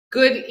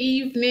Good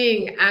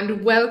evening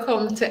and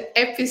welcome to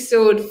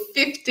episode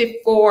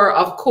 54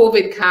 of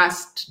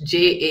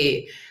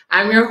CovidCastJA.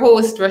 I'm your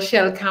host,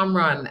 Rochelle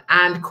Cameron,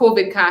 and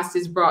CovidCast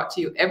is brought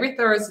to you every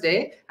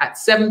Thursday at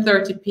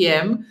 7:30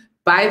 p.m.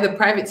 by the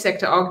private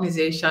sector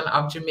organization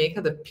of Jamaica,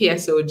 the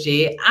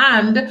PSOJ,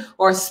 and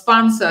our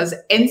sponsors,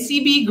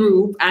 NCB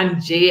Group and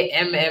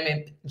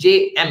JMMB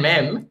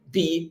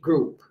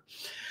Group.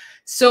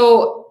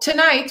 So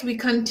tonight we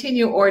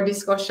continue our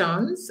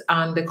discussions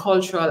on the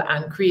cultural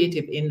and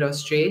creative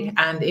industry.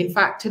 And in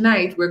fact,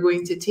 tonight we're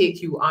going to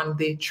take you on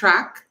the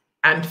track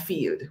and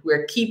field.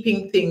 We're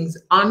keeping things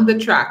on the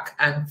track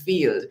and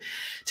field.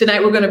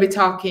 Tonight we're going to be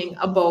talking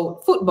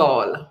about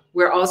football.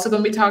 We're also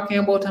going to be talking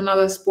about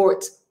another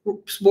sport,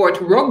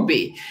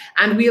 rugby.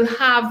 And we'll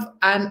have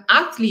an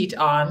athlete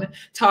on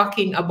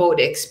talking about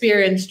the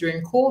experience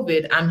during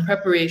COVID and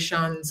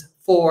preparations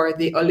for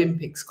the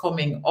Olympics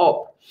coming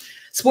up.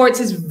 Sports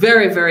is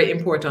very, very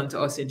important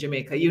to us in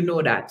Jamaica. You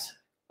know that.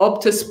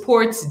 Up to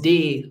sports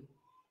day,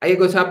 you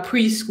go to a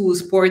preschool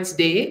sports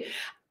day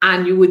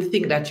and you would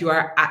think that you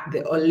are at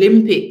the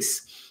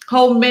Olympics.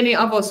 How many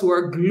of us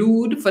were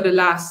glued for the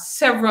last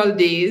several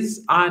days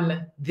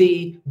on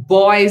the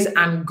boys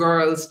and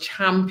girls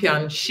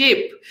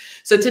championship?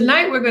 So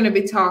tonight we're going to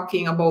be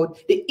talking about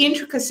the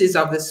intricacies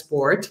of the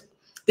sport,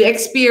 the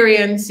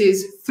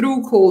experiences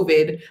through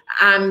COVID,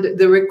 and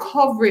the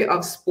recovery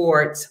of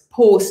sports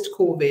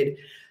post-COVID.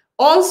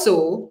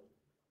 Also,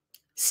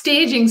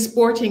 staging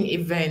sporting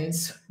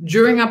events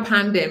during a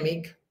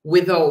pandemic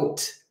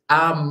without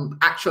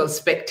actual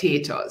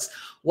spectators.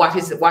 What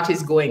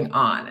is going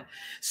on?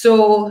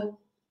 So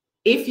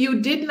if you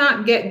did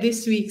not get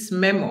this week's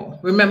memo,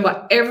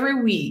 remember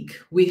every week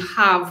we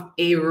have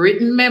a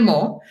written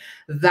memo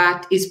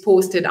that is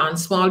posted on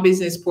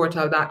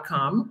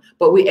smallbusinessportal.com,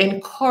 but we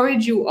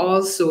encourage you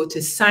also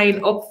to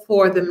sign up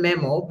for the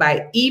memo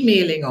by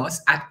emailing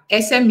us at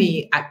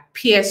sme@psoj.org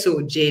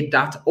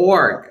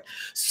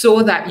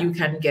so that you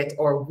can get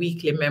our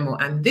weekly memo.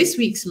 And this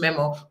week's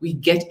memo, we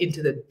get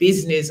into the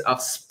business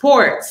of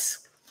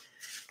sports.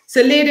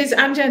 So ladies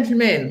and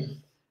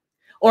gentlemen,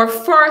 our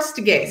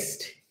first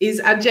guest is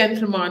a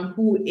gentleman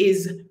who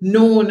is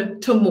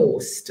known to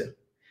most.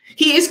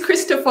 He is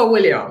Christopher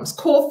Williams,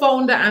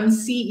 co-founder and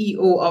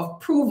CEO of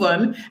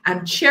Proven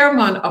and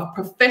chairman of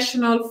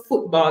Professional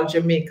Football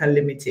Jamaica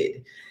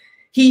Limited.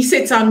 He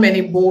sits on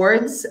many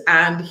boards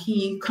and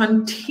he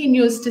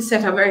continues to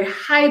set a very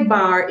high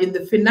bar in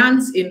the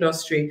finance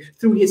industry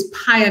through his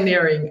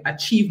pioneering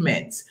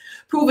achievements.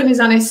 Proven is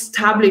an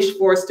established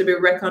force to be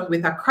reckoned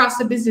with across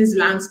the business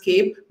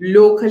landscape,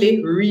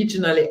 locally,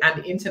 regionally,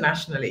 and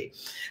internationally.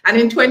 And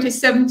in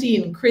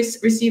 2017, Chris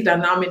received a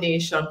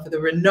nomination for the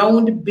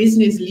Renowned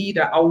Business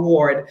Leader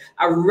Award,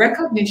 a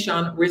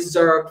recognition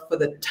reserved for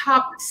the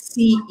top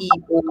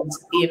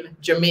CEOs in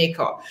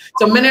Jamaica.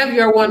 So many of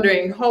you are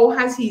wondering, how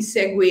has he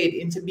segued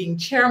into being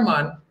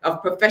chairman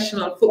of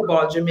Professional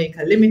Football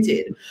Jamaica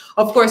Limited?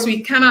 Of course,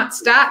 we cannot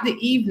start the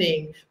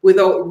evening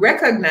without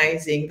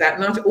recognizing that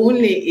not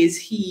only is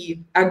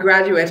he a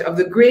graduate of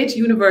the great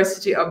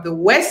University of the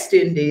West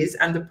Indies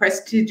and the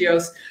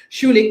prestigious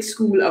Schulich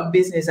School of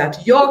Business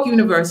at York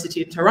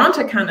University in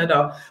Toronto,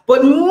 Canada,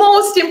 but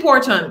most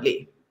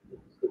importantly,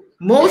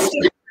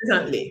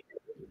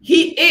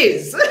 he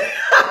is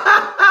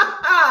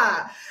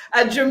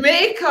a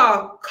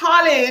Jamaica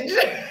college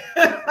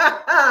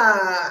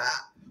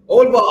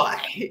old boy,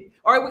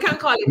 or we can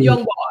call it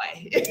young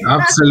boy.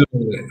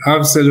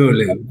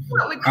 Absolutely.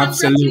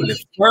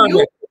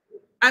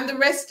 And the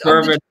rest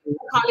of the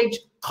college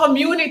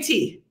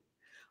community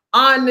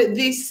on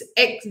this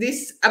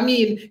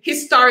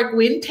historic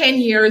win 10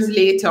 years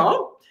later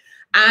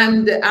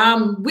and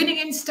winning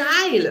in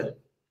style.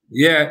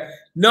 Yeah.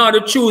 No,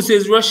 the truth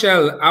is,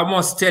 Rochelle, I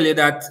must tell you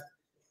that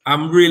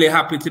I'm really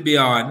happy to be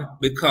on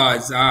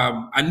because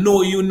I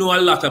know you know a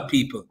lot of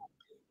people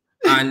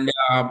and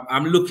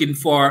I'm looking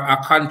for a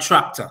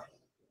contractor,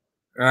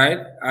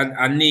 right?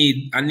 I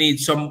need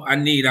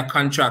a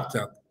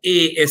contractor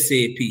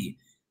ASAP.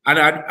 And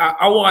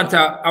I want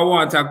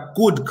a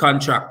good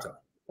contractor.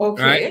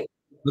 Okay. Right?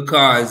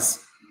 Because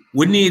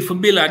we need to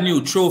build a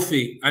new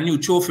trophy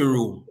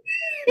room.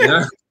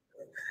 Yeah.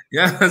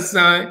 Yeah,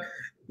 so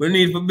we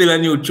need to build a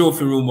new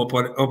trophy room up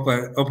at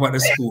the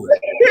school.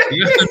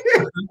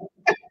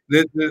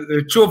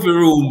 the trophy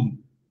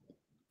room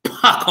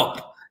pack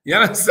up. You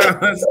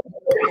understand?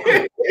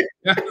 You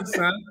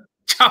understand?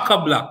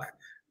 Chock-a-block.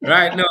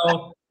 Right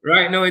now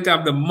it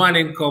have the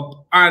Manning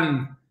Cup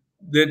and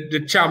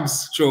the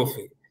Champs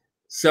Trophy.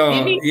 So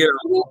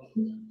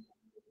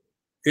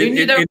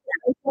it's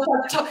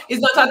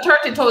not a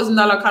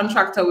 $30,000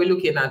 contractor we're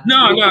looking at.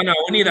 No.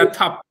 We need a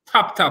top.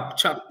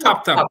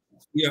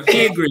 Yeah,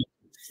 A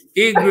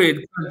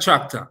grade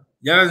contractor.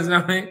 You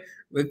understand me?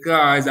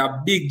 Because it's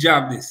a big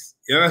job. This.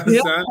 You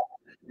understand?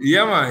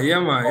 Yeah, man.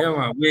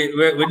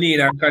 We need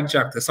a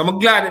contractor. So I'm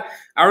glad.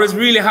 I was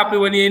really happy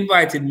when you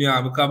invited me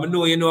on because I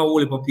know you know a whole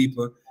heap of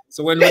people.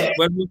 So when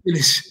we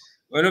finish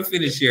When I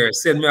finish here,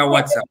 send me a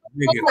WhatsApp.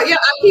 Oh, yeah,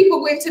 and people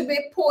going to be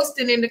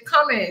posting in the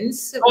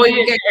comments. Oh,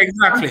 yeah,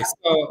 exactly.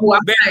 So,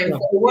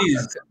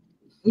 please,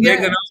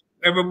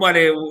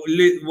 everybody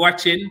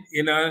watching,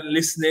 you know,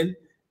 listening,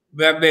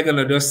 we're begging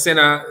to just send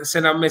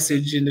a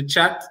message in the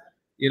chat.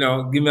 You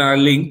know, give me a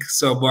link.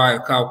 So, boy,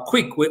 how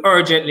quick, we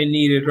urgently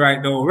need it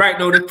right now. Right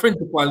now, the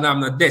principal now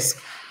on the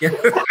desk.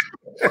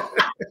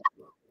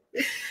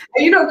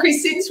 You know,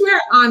 Chris, since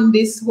we're on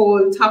this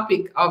whole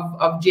topic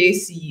of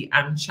JC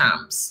and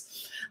champs,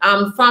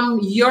 from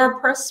your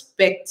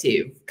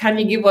perspective, can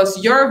you give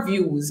us your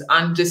views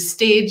on the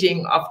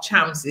staging of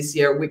champs this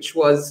year, which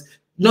was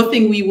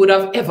nothing we would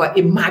have ever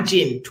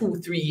imagined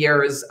 2-3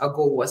 years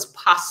ago was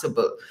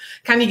possible?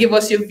 Can you give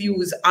us your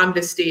views on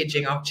the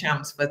staging of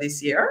champs for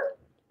this year?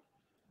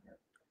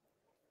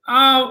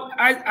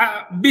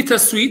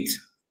 Bittersweet.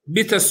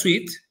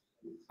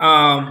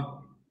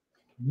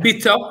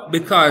 Bitter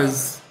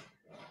because,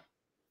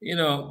 you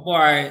know,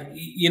 boy,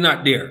 you're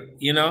not there,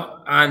 you know,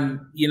 and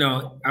you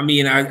know, I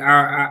mean,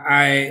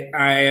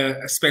 I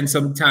spent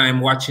some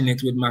time watching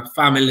it with my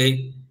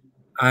family,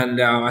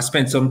 and I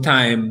spent some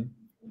time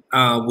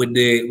with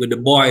the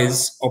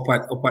boys up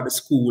at the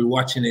school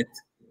watching it,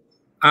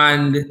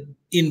 and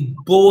in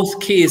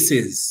both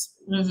cases,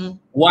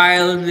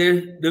 while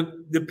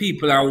the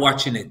people are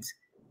watching it,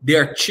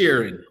 they're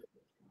cheering.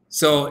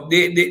 So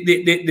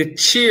the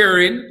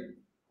cheering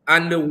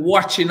and the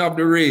watching of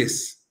the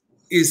race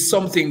is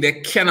something they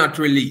cannot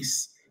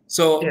release.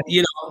 So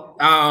you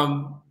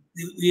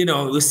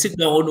know, we sit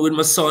down with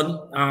my son,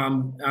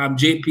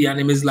 JP, and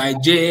him is like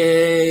JC.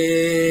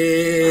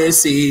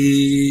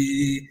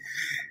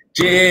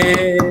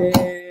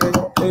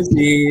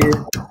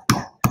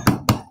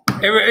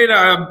 Every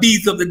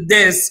beat of the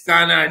desk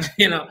and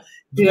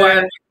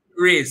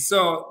race.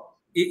 So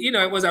you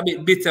know, it was a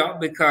bit bitter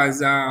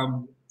because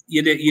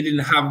you didn't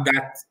have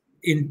that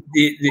in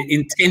the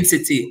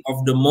intensity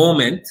of the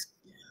moment.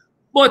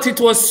 But it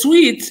was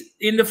sweet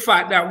in the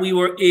fact that we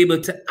were able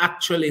to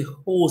actually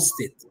host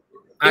it.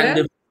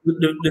 And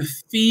the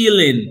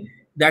feeling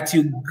that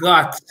you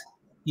got,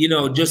 you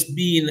know, just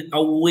being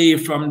away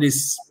from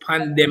this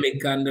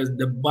pandemic and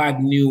the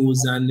bad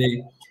news and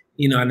the,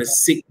 you know, and the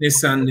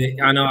sickness and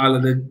all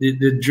of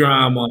the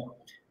drama,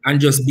 and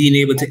just being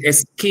able to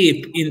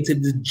escape into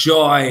the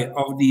joy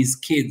of these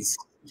kids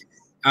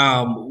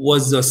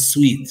was just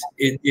sweet.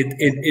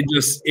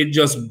 It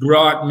just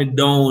brought me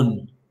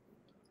down,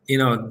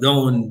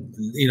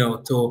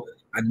 to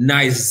a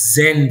nice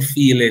Zen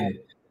feeling.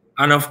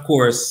 And of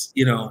course,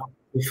 you know,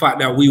 the fact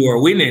that we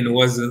were winning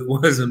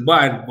wasn't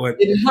bad, but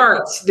it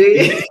hurts.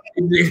 It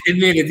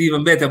made it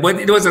even better. But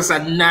it was just a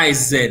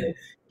nice Zen,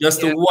 just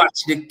to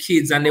watch the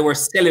kids, and they were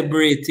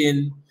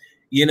celebrating,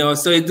 you know.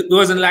 So it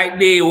wasn't like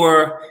they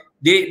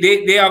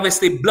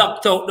obviously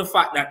blocked out the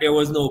fact that there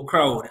was no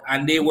crowd,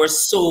 and they were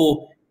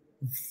so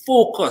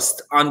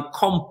focused on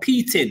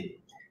competing,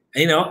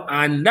 you know,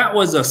 and that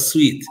was a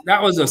sweet. I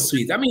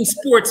mean,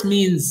 sports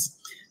means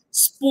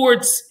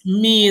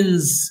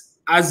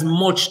as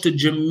much to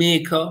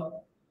Jamaica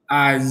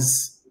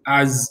as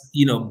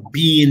you know,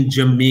 being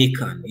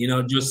Jamaican, you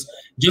know, just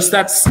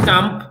that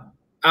stamp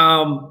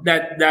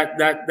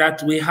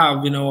that we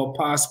have in our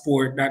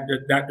passport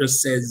that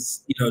just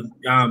says, you know,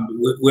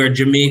 we're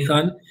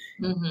Jamaican.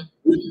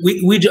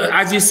 We just,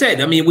 as you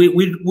said, I mean,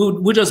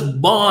 we're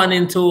just born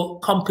into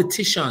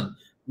competition,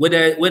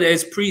 whether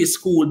it's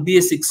preschool,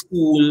 basic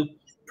school,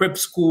 prep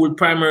school,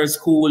 primary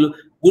school.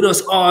 We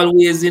just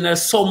always in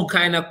some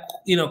kind of,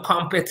 you know,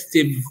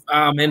 competitive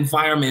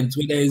environment,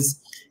 whether it's,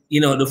 you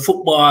know, the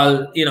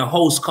football, you know,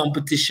 house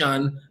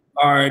competition,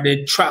 or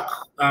the track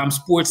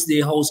sports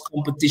day house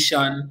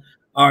competition,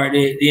 or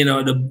the, you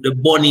know, the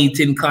bunny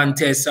eating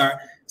contest, or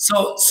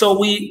so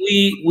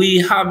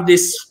we have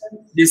this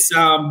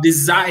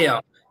desire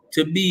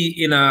to be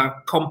in a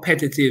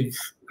competitive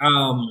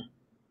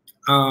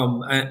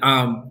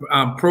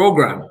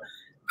program,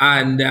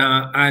 and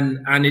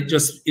it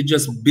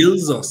just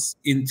builds us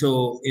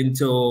into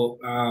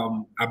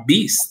a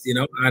beast, you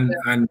know,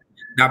 and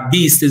that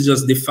beast is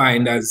just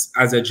defined as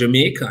a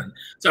Jamaican.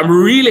 So I'm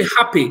really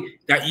happy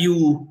that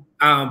you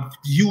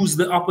use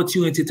the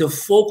opportunity to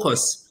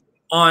focus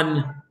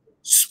on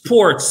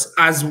sports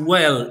as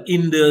well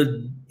in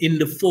the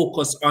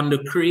focus on the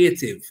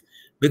creative,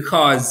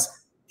 because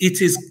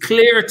it is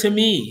clear to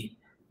me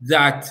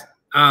that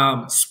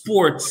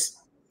sports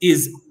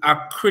is a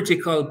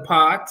critical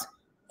part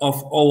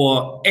of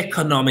our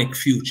economic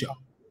future.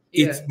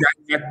 It's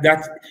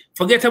that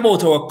forget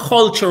about our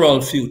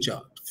cultural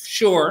future,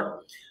 sure,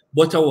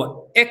 but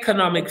our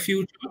economic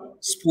future,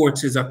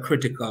 sports is a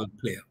critical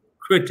player.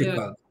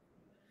 Critical.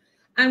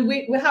 And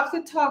we have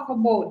to talk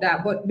about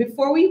that. But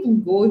before we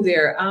even go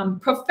there,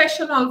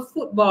 Professional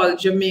Football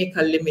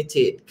Jamaica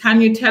Limited,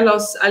 can you tell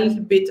us a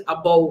little bit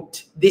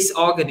about this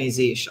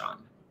organization?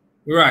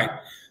 Right.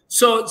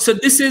 So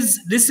this is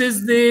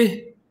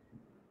the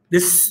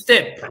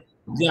step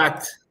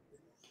that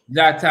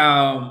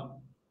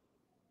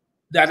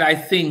I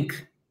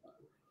think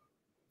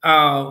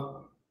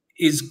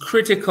is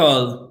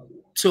critical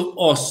to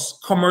us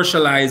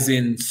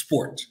commercializing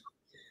sport.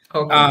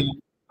 Okay.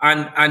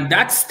 And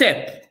that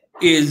step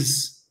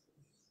is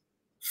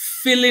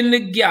filling the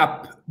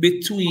gap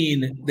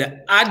between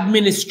the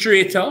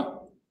administrator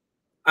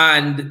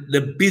and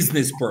the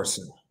business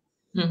person.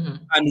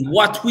 And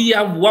what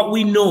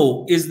we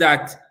know is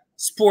that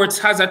sports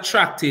has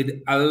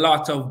attracted a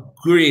lot of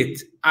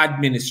great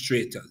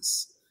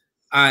administrators.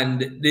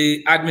 And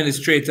the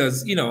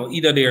administrators, you know,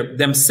 either they're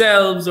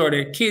themselves or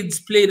their kids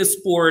play the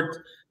sport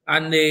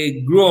and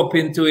they grow up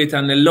into it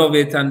and they love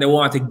it and they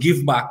want to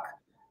give back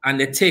and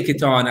they take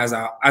it on as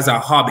a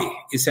hobby,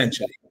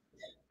 essentially.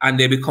 And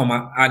they become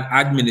an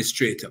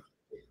administrator.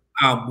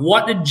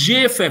 What the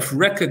JFF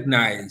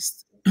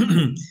recognized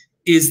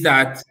is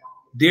that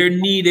there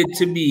needed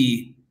to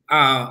be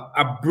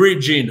a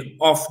bridging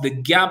of the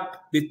gap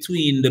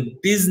between the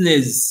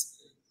business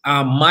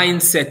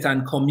mindset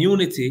and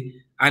community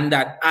and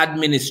that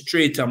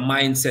administrator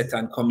mindset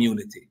and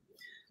community.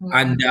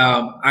 And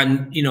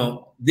you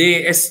know,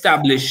 they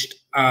established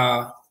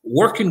a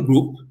working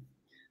group.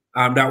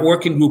 That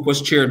working group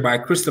was chaired by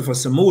Christopher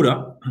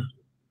Samuda.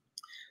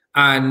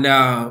 And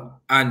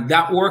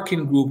that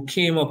working group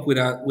came up with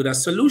a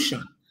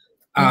solution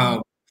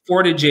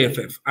for the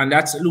JFF, and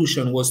that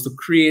solution was to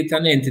create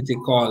an entity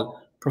called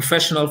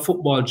Professional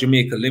Football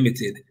Jamaica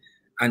Limited,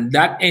 and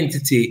that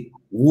entity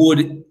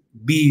would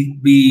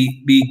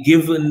be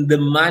given the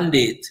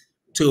mandate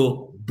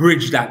to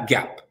bridge that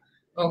gap.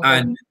 Okay.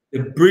 And the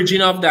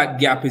bridging of that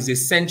gap is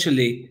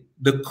essentially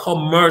the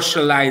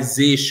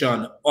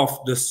commercialization of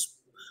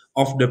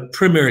the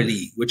Premier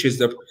League, which is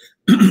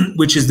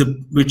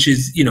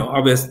you know,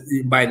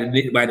 obviously by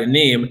the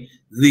name,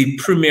 the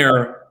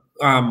premier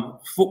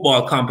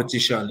football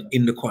competition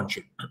in the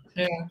country.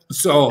 Yeah.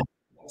 So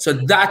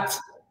that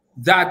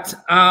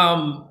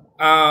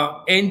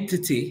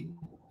entity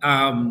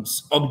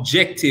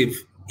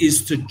objective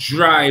is to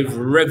drive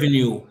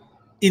revenue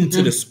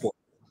into the sport.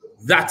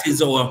 That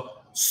is our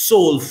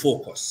sole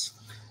focus.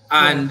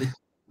 And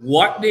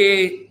what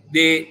the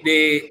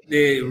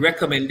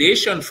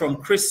recommendation from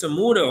Chris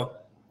Samuda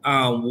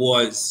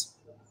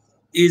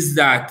is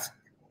that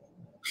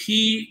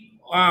he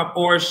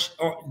or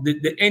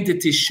the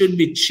entity should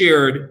be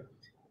chaired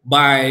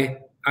by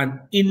an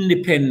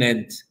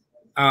independent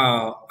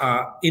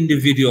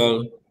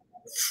individual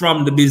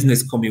from the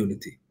business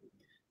community,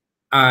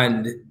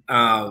 and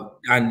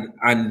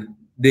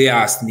they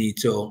asked me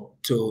to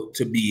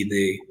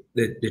be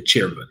the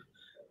chairman,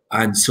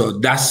 and so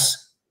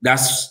that's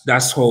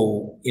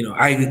how, you know,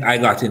 I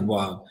got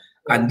involved,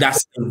 and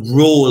that's the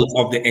role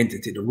of the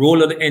entity. The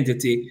role of the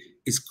entity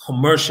is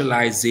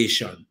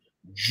commercialization,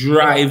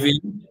 driving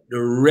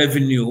the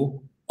revenue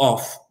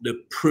of the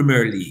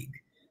Premier League,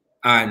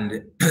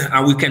 and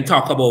we can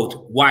talk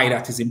about why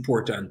that is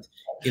important.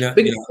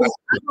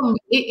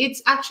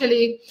 It's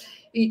actually,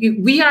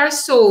 we are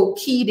so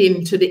keyed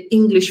into the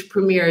English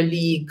Premier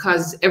League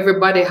because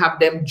everybody have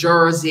them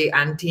jersey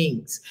and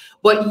things,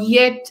 but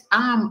yet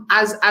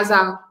as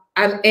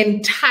an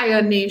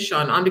entire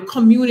nation on the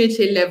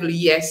community level,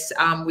 yes,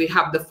 we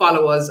have the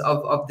followers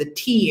of the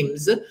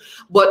teams,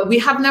 but we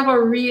have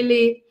never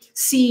really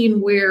seen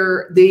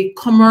where the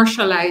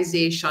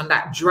commercialization,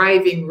 that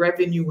driving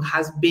revenue,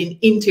 has been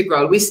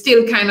integral. We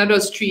still kind of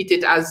just treat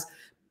it as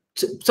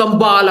some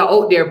baller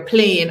out there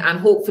playing, and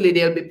hopefully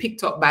they'll be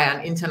picked up by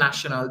an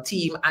international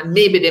team, and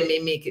maybe they may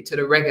make it to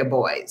the Reggae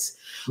Boys.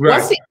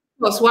 Right.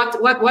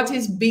 What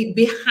is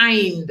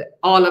behind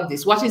all of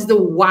this? What is the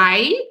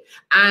why?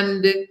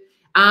 And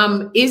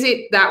is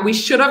it that we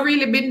should have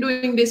really been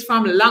doing this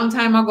from a long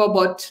time ago,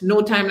 but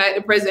no time like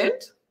the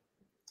present?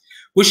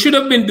 We should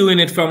have been doing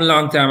it from a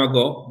long time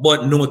ago,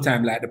 but no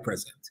time like the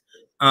present.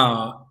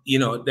 You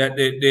know, that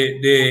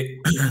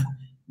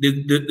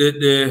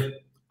the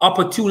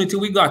opportunity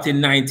we got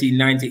in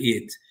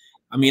 1998.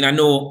 I mean, I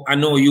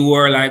know you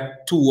were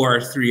like 2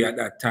 or 3 at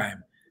that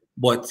time,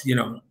 but you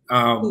know,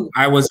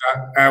 I was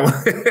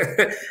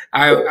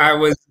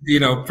you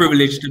know,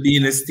 privileged to be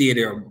in the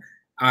stadium,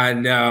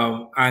 and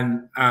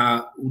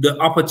the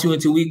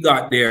opportunity we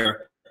got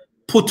there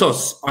put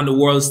us on the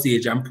world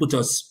stage and put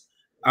us,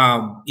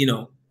 you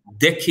know,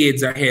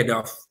 decades ahead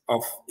of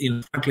you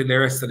know, frankly, the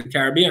rest of the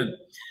Caribbean.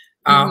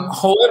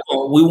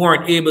 However, we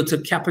weren't able to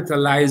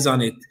capitalize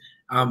on it.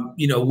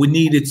 You know, we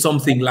needed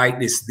something like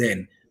this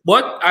then.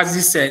 But as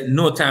you said,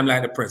 no time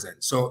like the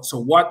present. So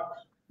what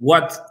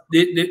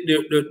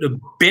the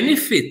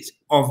benefit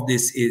of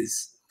this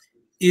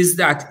is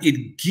that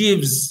it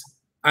gives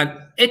an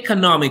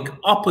economic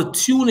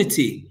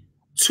opportunity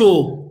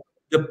to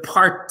the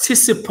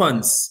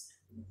participants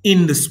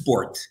in the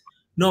sport.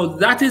 Now,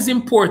 that is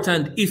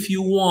important if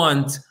you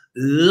want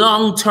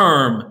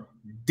long-term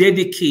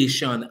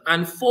dedication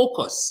and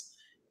focus.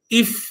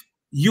 If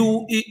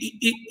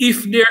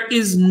there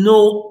is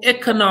no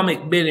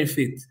economic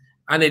benefit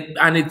and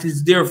it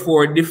is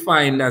therefore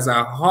defined as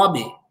a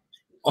hobby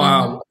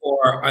or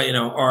you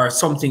know, or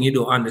something you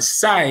do on the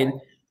side,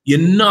 you're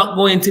not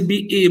going to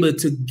be able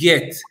to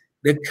get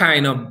the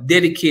kind of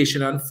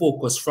dedication and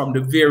focus from the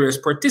various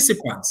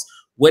participants.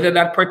 whether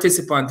that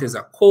participant is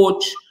a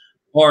coach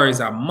or is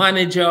a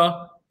manager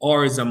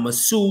or is a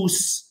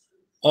masseuse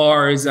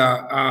or is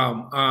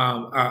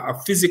a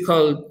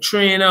physical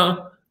trainer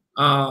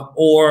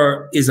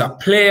or is a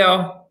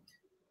player,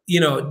 you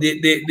know,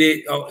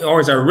 or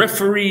as a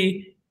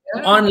referee,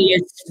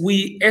 unless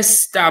we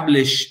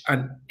establish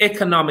an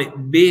economic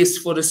base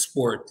for the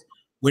sport,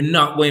 we're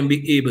not going to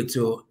be able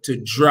to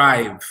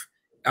drive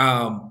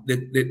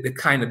the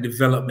kind of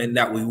development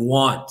that we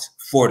want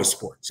for the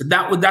sport. So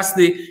that's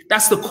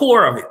the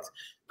core of it.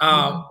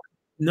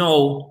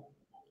 No,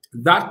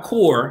 that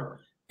core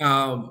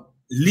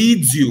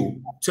leads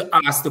you to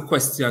ask the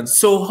question,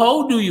 so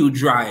how do you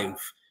drive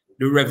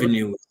the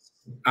revenue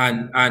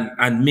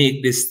and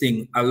make this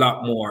thing a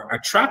lot more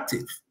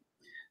attractive?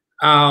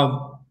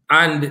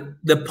 And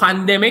the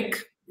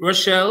pandemic,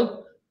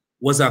 Rochelle,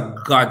 was a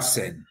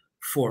godsend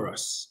for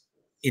us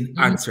in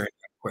answering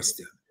that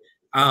question.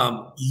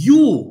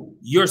 You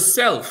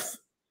yourself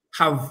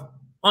have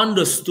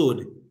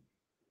understood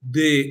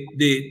the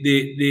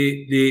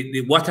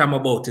what I'm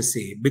about to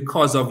say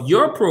because of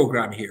your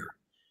program here.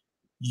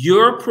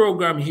 Your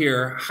program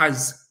here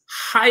has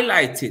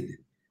highlighted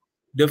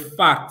the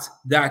fact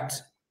that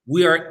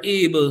we are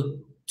able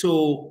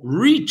to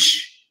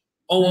reach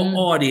our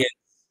audience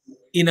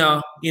in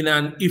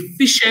an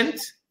efficient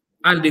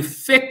and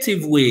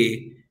effective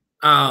way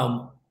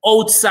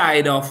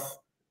outside of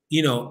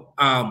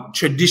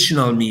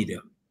traditional media.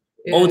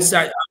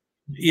 Outside,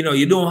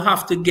 you don't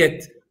have to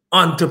get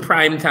onto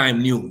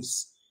primetime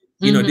news.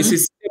 This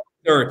is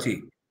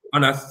 7:30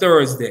 on a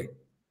Thursday.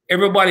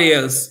 Everybody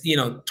else,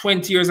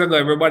 20 years ago,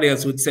 everybody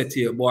else would say to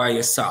you, boy,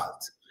 you're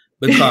salt,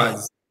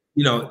 because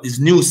it's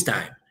news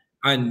time.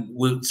 And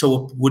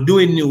so we're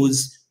doing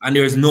news, and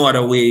there's no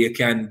other way you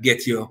can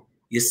get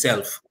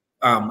yourself,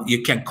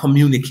 you can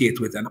communicate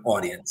with an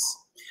audience.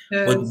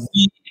 But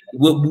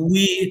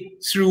we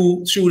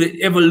through the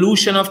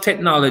evolution of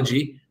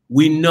technology,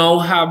 we now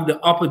have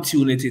the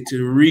opportunity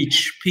to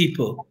reach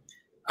people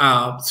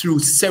through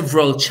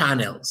several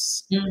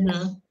channels.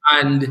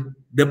 And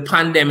the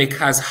pandemic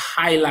has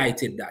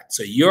highlighted that.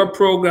 So your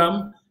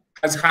program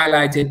has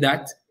highlighted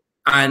that,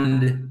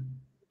 and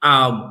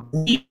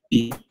we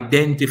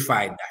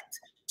identified that.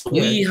 So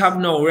we have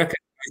now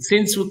recognized,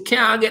 since we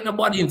can't get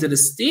nobody into the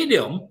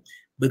stadium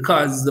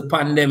because the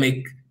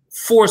pandemic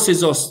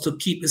forces us to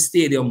keep the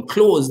stadium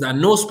closed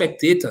and no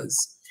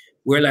spectators,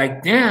 we're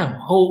like, damn,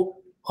 how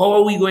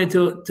are we going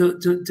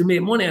to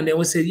make money? And then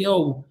we said,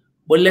 yo,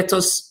 but let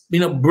us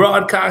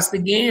broadcast the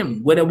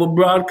game, whether we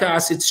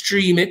broadcast it,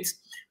 stream it,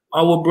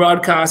 or we'll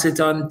broadcast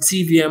it on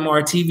TVM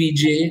or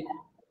TVJ,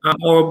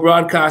 or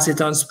broadcast it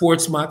on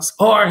Sportsmax,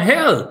 or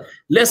hell,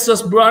 let's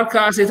just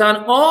broadcast it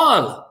on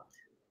all,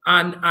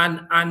 and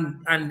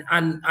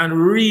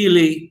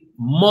really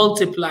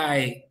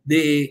multiply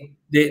the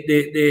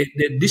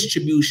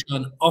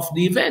distribution of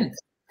the event.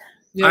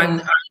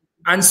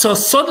 And so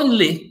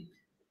suddenly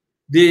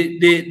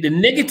the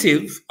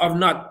negative of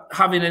not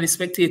having any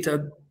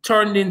spectator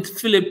turned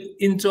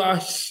into a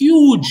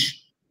huge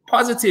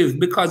positive,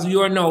 because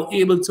you are now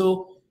able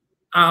to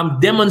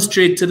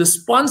demonstrate to the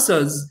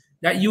sponsors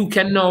that you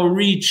can now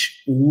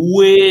reach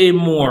way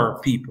more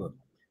people,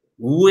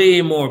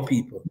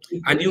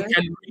 and you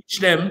can reach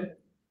them.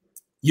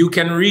 You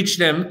can reach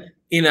them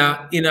in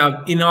a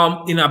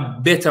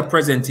better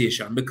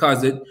presentation,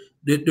 because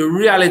the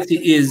reality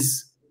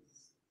is,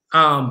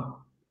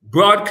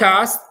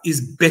 broadcast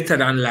is better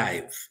than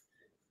live.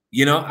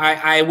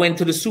 I went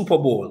to the Super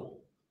Bowl.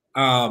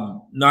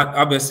 Not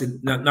obviously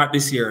not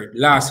this year,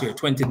 last year,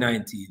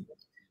 2019,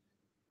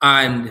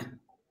 and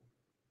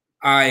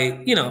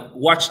I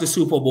watched the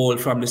Super Bowl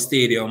from the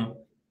stadium,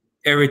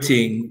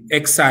 everything,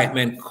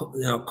 excitement,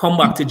 come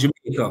back to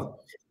Jamaica,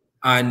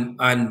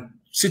 and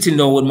sitting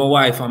down with my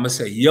wife, I'm gonna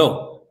say,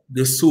 yo,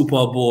 the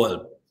Super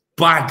Bowl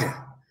bad,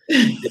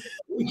 the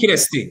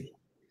wickedest thing.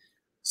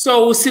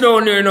 So we sit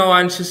down there now,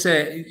 and she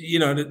said,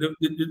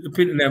 the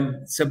people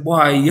them said,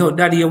 boy, yo,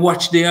 daddy, you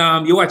watch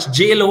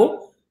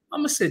J-Lo?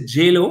 I'm say,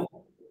 J-Lo?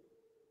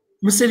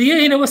 I said, yeah,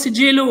 you never see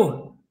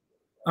J-Lo.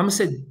 I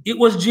said, it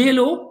was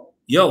J-Lo?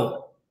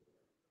 Yo,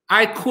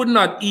 I could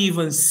not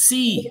even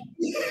see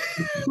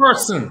the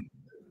person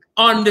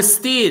on the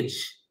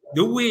stage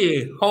the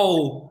way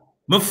how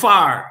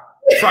far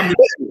from the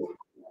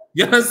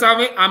you understand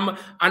me?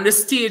 And the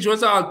stage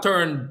was all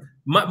turned.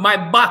 My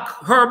back,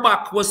 her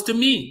back was to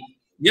me.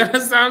 You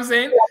understand what I'm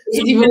saying?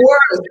 So even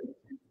worse.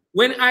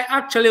 When I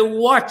actually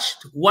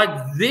watched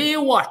what they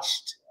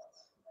watched,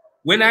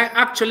 when I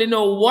actually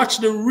watch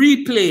the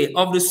replay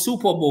of the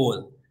Super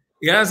Bowl,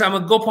 you know, I'm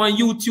gonna go up on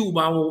YouTube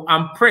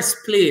and press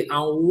play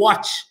and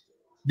watch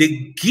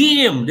the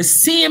game, the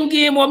same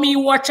game when me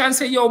watch and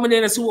say, yo,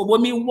 man,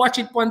 when me watch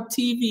it on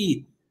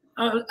TV,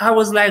 I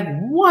was like,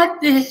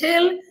 what the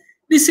hell?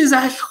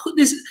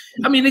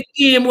 I mean, the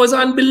game was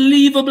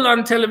unbelievable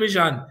on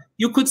television.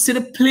 You could see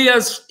the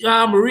players'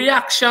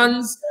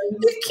 reactions.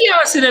 You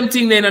can't see them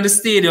thing there in the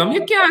stadium.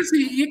 You can't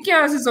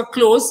see so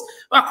close.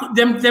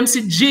 Them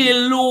see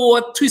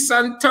J-Lo twist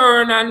and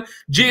turn, and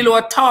J-Lo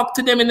talk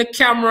to them in the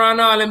camera and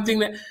all them thing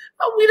there.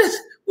 We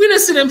don't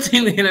see them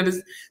thing. You know,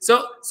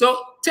 so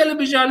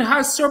television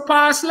has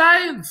surpassed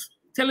live.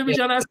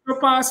 Television has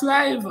surpassed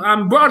live.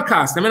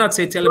 Broadcast. I may not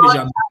say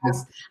television.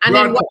 Broadcast. And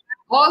then what it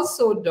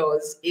also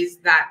does is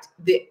that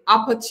the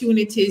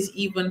opportunities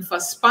even for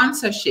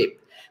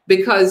sponsorship,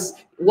 because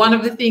one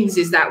of the things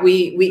is that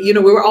we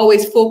were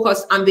always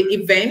focused on the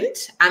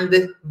event and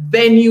the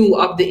venue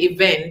of the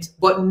event,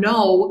 but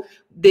now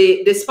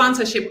the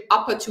sponsorship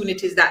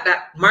opportunities that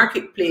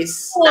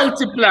marketplace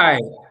multiply.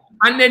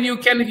 And then you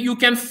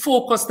can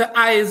focus the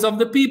eyes of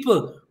the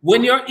people.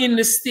 When you're in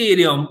the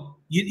stadium,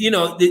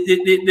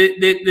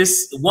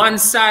 this one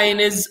sign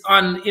is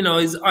on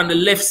the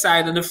left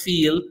side of the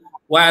field,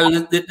 while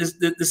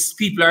the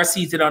people are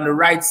seated on the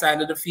right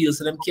side of the field,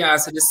 so them can't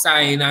see the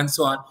sign and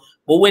so on.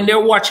 But when they're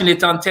watching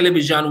it on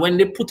television, when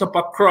they put up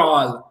a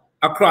crawl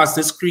across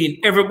the screen,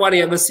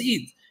 everybody ever see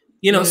it.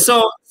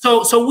 So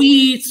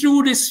we,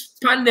 through this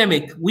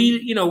pandemic,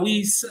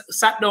 we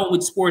sat down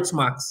with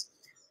Sportsmax,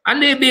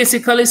 and they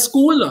basically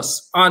schooled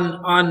us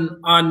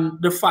on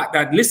the fact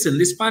that, listen,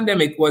 this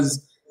pandemic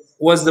was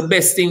the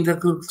best thing that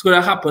could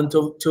have happened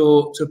to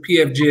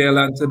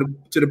PFJL and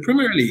to the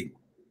Premier League.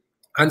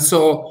 And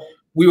so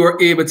we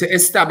were able to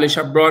establish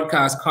a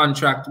broadcast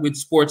contract with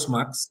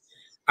Sportsmax,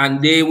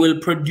 and they will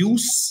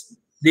produce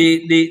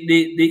the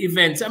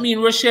events. I mean,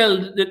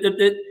 Rochelle,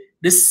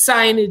 the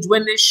signage,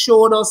 when they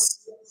showed us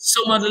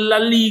some of the La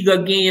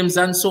Liga games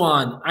and so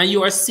on, and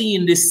you are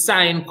seeing this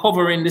sign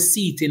covering the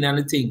seating and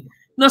the thing.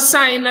 No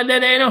sign that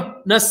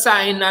no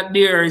sign that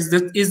there is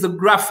the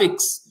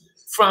graphics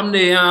from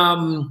the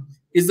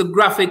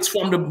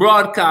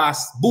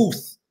broadcast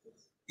booth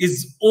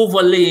is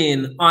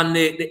overlaying on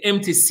the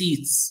empty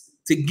seats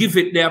to give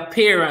it the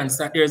appearance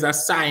that there's a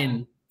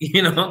sign,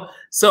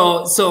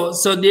 So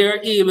they're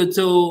able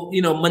to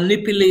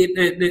manipulate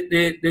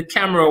the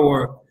camera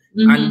work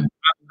and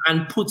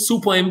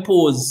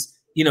superimpose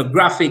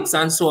graphics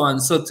and so on,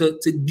 so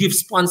to give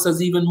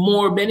sponsors even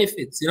more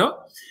benefits,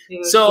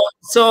 So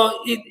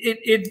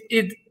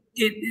it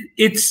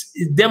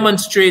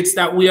demonstrates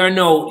that we are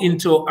now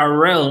into a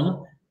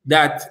realm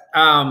that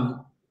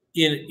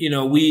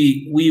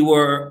we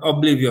were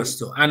oblivious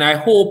to, and I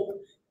hope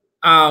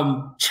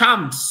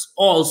Champs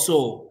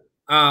also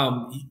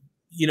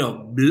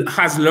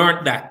has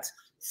learned that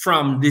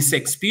from this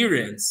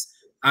experience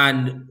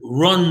and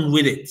run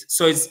with it.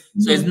 So it's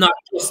not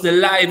just the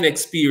live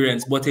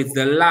experience, but it's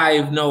the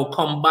live now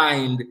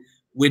combined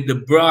with the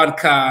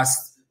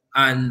broadcast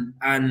and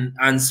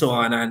so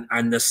on,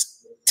 and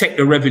just take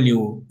the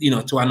revenue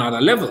to another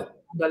level.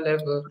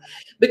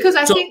 Because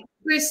I think,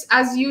 Chris,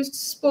 as you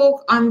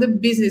spoke on the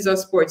business of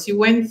sports, you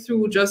went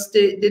through just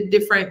the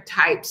different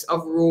types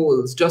of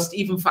roles, just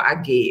even for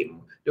a game.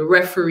 The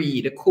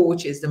referee, the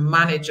coaches, the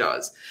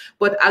managers.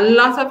 But a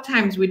lot of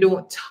times we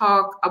don't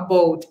talk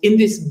about, in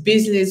this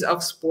business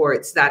of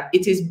sports, that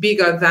it is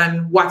bigger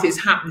than what is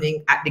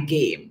happening at the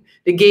game.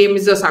 The game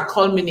is just a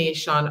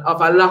culmination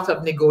of a lot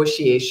of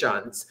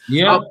negotiations,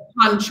 of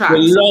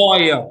contracts.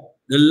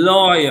 The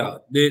lawyer,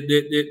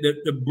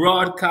 the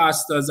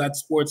broadcasters at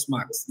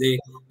Sportsmax, the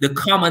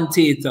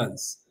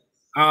commentators.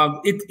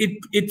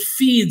 It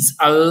feeds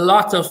a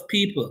lot of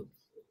people.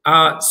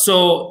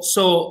 So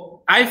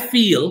I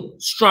feel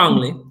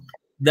strongly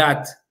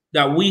that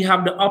we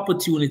have the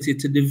opportunity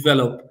to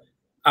develop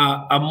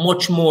a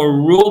much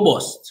more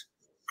robust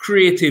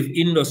creative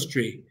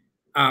industry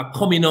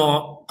coming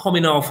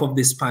off of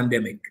this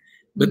pandemic,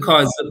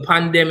 because the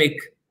pandemic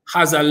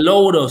has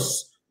allowed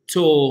us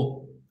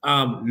to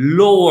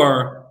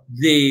lower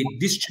the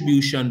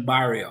distribution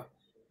barrier.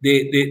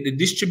 The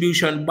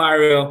distribution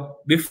barrier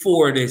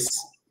before this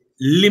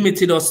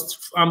limited us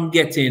from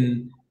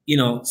getting,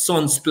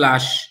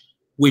 Sunsplash,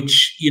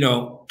 which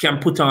can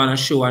put on a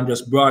show and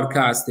just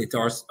broadcast it,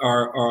 or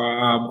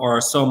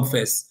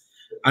Sumfest,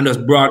 and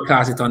just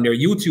broadcast it on their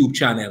YouTube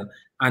channel,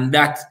 and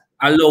that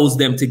allows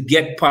them to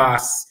get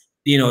past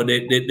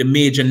the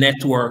major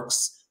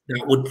networks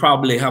that would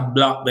probably have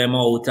blocked them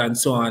out and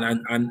so on,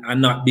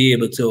 and not be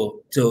able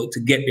to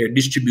get their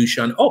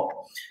distribution up.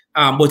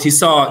 But you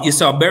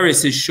saw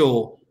Beres's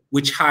show,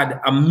 which had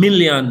 1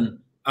 million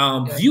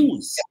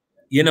views,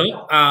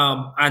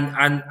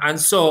 and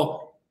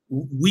so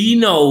we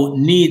now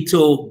need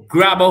to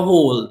grab a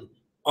hold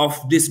of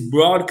this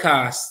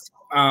broadcast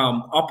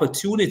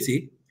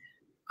opportunity,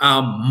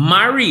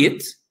 marry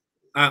it,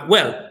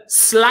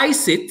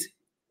 slice it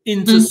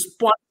into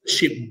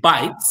sponsorship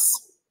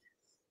bites,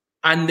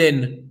 and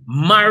then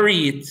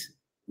marry it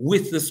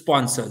with the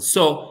sponsors.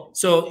 So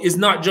it's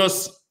not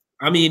just,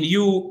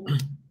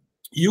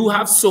 you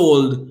have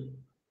sold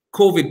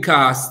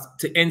CovidCast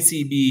to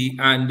NCB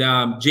and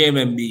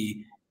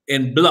JMMB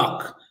in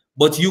block,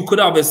 but you could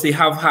obviously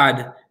have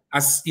had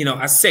a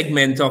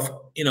segment of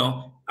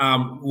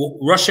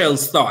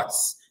Rochelle's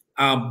thoughts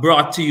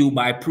brought to you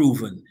by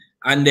Proven,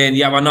 and then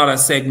you have another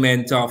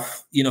segment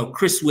of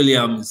Chris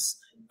Williams,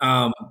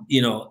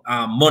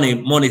 money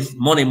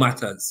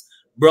matters,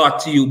 brought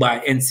to you by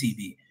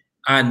NCB,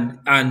 and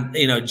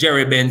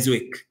Jerry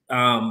Benzwick,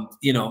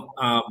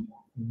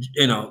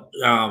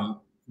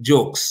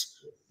 jokes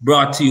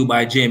brought to you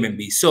by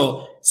JMB.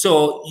 So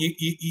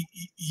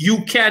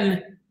you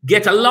can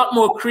get a lot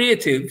more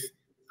creative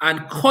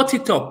and cut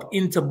it up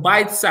into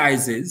bite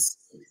sizes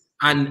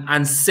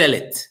and sell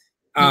it.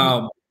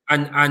 And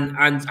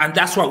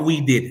that's what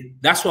we did.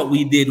 That's what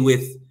we did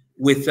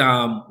with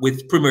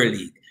Premier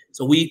League.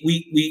 So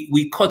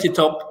we cut it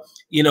up.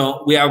 You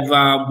know, we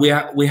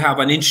have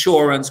an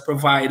insurance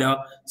provider.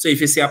 So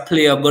if you see a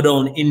player go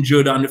down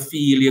injured on the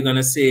field, you're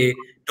gonna say,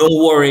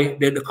 don't worry.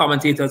 The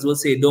commentators will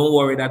say, don't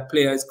worry, that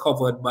player is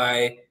covered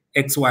by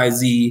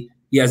XYZ.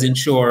 He has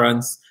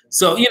insurance.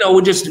 So, you know,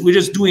 we're just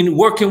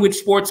working with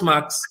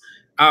Sportsmax,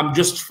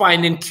 just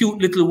finding cute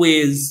little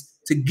ways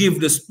to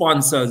give the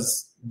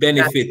sponsors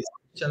benefits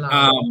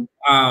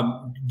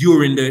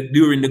during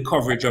the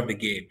coverage of the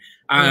game.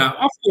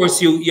 Of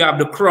course, you have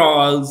the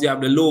crawls, you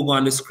have the logo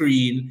on the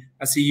screen.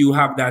 I see you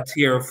have that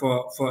here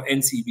for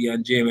NCB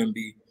and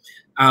JMB.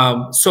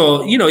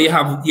 So you know you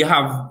have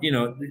you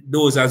know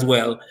those as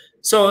well.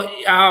 So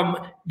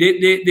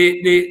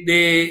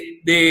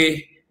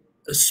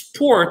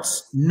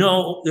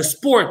the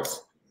sport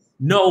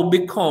now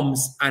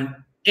becomes an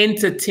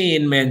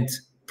entertainment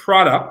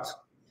product,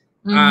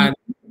 and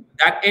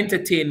that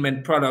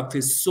entertainment product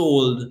is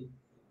sold.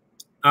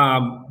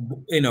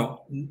 You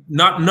know,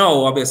 not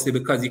now obviously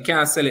because you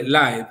can't sell it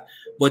live,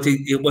 but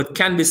it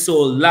can be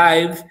sold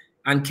live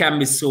and can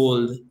be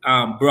sold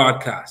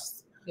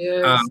broadcast.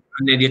 Yes.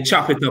 And then you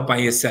chop it up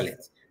and you sell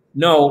it.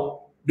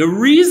 Now, the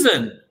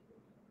reason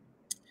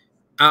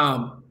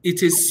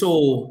it is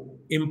so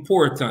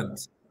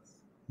important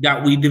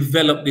that we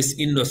develop this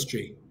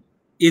industry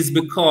is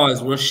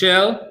because,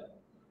 Rochelle,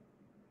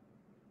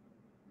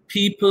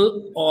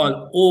 people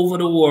all over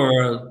the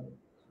world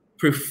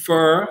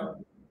prefer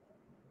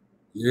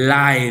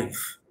live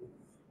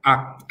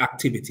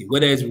activity,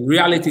 whether it's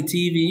reality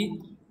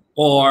TV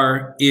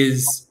or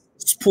is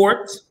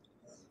sport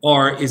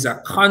or is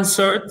a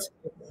concert.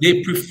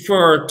 They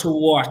prefer to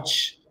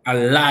watch a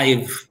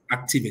live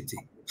activity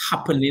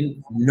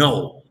happening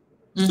now.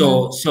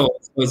 So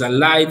it's a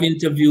live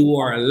interview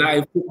or a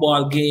live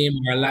football game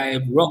or a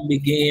live rugby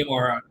game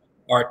or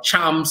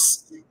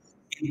champs.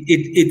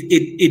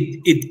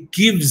 It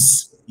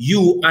gives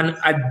you an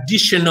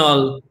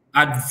additional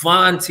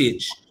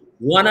advantage.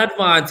 One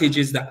advantage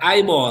is the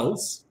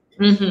eyeballs.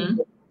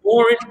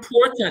 More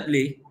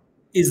importantly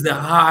is the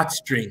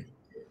heartstring.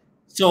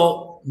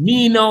 So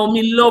me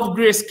love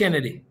Grace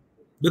Kennedy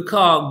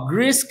because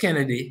Grace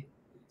Kennedy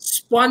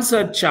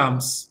sponsored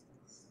champs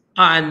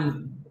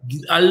and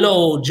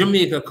allowed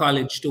Jamaica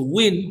College to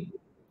win,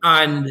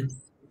 and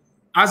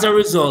as a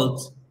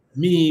result,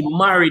 me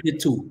married the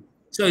two.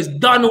 So it's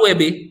Don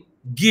Webby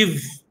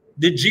give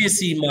the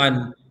JC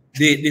man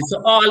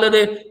so all of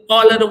the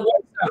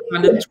WhatsApp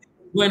and the Twitter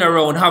going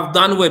around have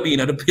Don Webby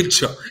in the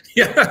picture.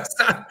 You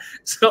understand?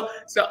 So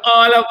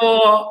all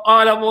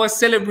of our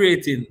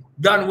celebrating,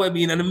 Don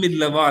Webby in the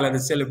middle of all of the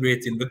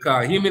celebrating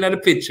because him in the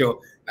picture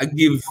I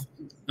give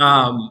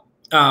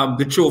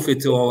the trophy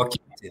to our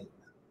captain.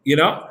 You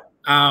know?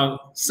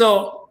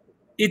 So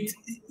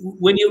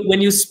when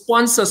you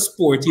sponsor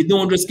sport, you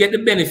don't just get the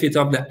benefit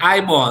of the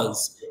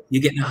eyeballs, you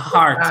get the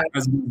heart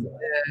as well.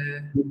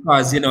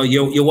 Because you know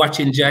you're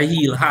watching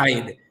Jaheel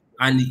Hyde,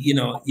 and you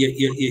know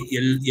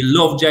you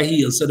love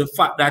Jaheel. So the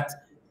fact that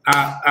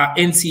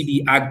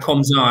NCB ad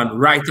comes on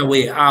right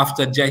away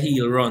after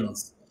Jaheel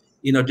runs,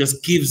 you know,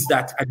 just gives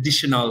that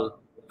additional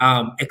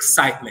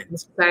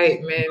excitement.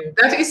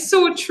 That is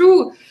so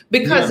true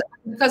because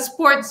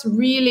sports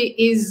really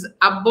is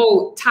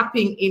about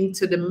tapping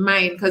into the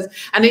mind.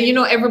 And then, you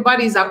know,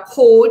 everybody's a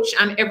coach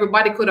and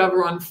everybody could have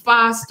run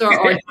faster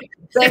or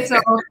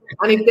better.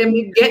 And if them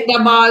get the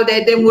ball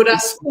there, they would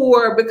have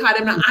scored because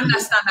they don't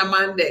understand the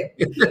man there.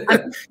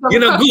 You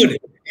know, good.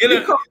 You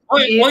know, how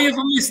you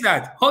for miss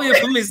that? How you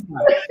for miss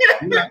that?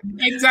 Yeah,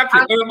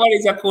 exactly.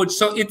 Everybody's a coach.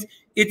 So it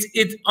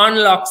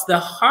unlocks the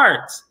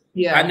heart.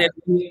 Yeah.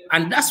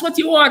 And that's what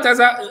you want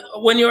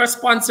when you're a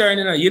sponsor.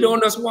 You know, you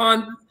don't just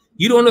want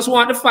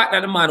the fact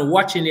that the man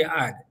watching the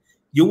ad.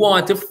 You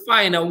want to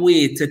find a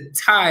way to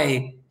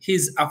tie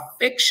his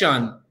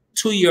affection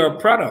to your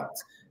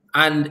product.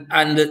 And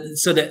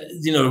so that,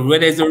 you know,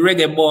 whether it's the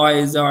Reggae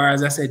Boys or,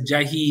 as I said,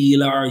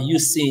 Jaheel or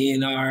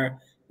Usain or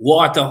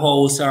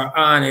Waterhouse or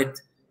Arnett,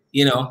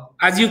 you know,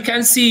 as you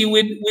can see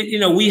with you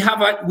know, we have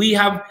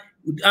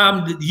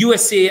the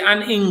USA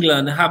and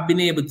England have been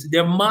able to,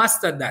 they've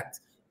mastered that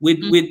with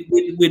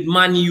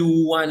Man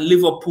U and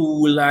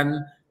Liverpool,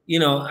 and you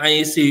know, and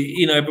you see,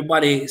 you know,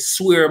 everybody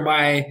swear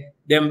by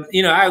them.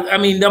 You know, I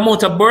mean, the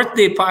amount of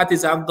birthday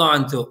parties I've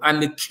gone to, and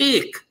the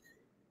cake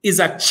is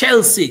a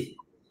Chelsea.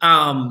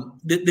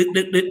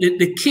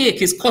 The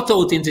cake is cut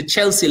out into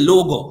Chelsea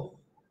logo,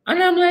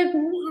 and I'm like,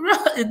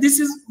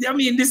 this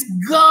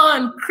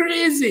gone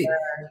crazy.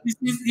 This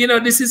is, you know,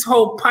 this is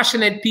how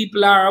passionate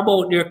people are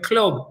about their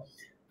club.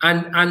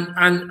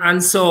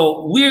 And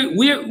so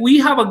we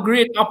have a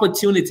great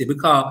opportunity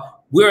because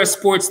we're a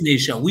sports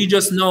nation. We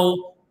just now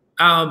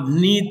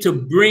need to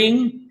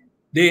bring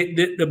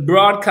the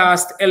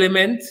broadcast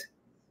element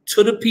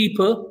to the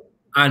people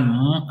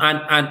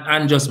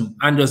and just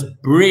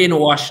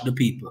brainwash the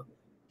people.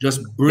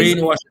 Just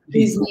brainwash the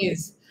people.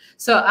 Business.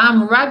 So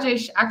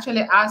Rajesh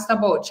actually asked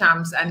about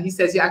champs, and he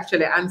says you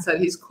actually answered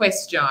his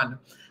question.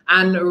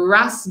 And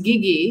Ras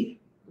Gigi,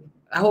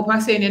 I hope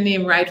I'm saying your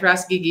name right,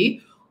 Ras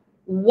Gigi.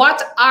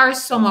 What are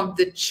some of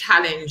the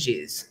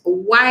challenges?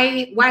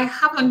 Why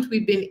haven't we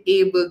been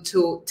able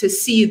to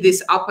see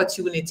this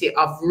opportunity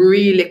of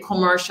really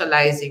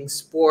commercializing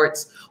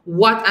sports?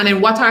 What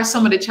are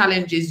some of the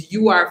challenges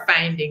you are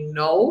finding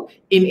now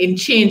in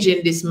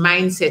changing this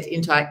mindset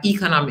into an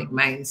economic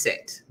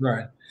mindset?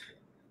 Right.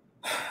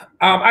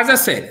 As I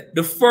said,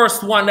 the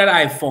first one that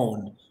I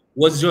found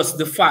was just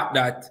the fact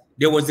that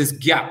there was this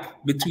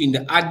gap between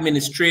the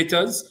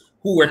administrators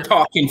who were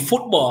talking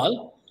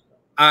football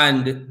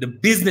and the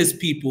business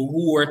people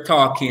who were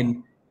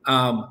talking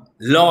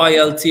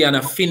loyalty and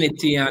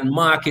affinity and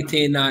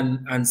marketing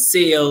and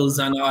sales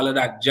and all of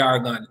that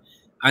jargon.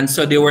 And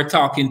so they were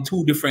talking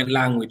two different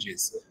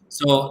languages.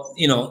 So,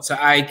 so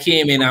I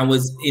came in and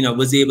was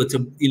able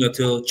to,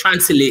 to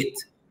translate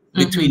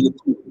between the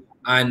two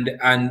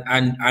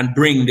and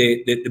bring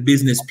the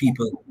business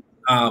people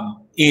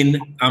in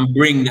and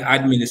bring the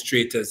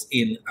administrators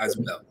in as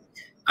well.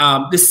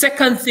 The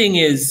second thing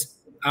is,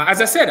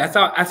 as I said,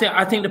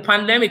 I think the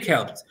pandemic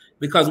helped,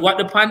 because what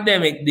the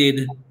pandemic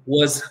did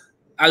was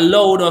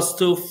allowed us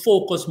to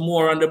focus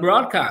more on the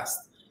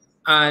broadcast.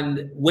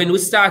 And when we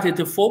started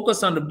to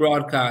focus on the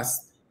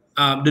broadcast,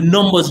 the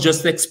numbers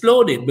just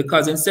exploded,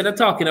 because instead of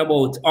talking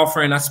about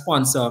offering a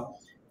sponsor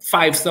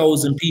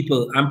 5,000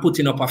 people and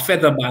putting up a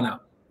feather banner,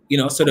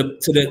 so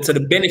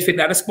the benefit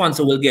that a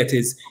sponsor will get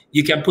is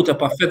you can put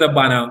up a feather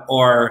banner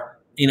or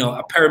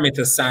a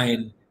perimeter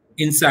sign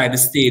inside the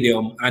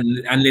stadium,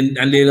 and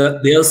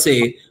they'll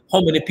say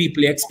how many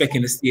people you expect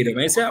in the stadium.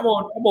 I say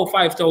about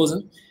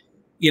 5,000.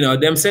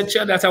 Them said,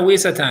 sure, that's a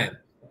waste of time.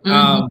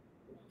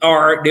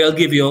 Or they'll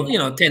give you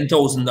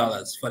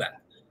 $10,000 for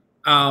that.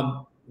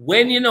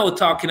 When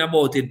talking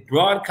about it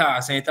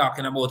broadcast, and you're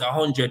talking about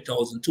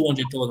 100,000,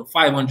 200,000,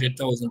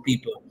 500,000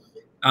 people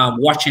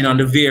watching on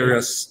the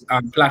various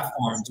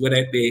platforms, whether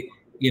it be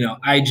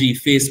IG,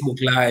 Facebook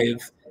Live,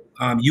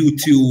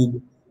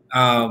 YouTube,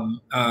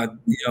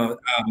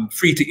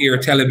 free-to-air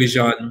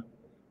television,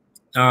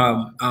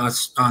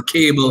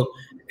 cable,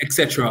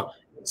 etc.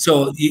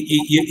 So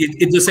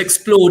it just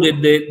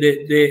exploded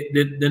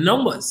the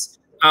numbers.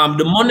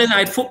 The Monday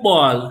Night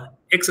Football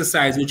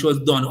exercise, which was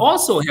done,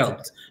 also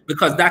helped,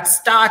 because that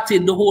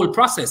started the whole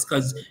process.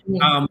 Because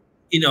the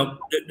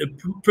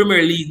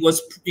Premier League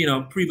was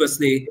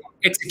previously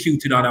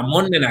executed on a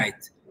Monday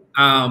night,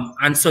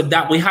 and so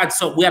that we had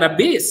a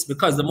base,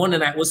 because the Monday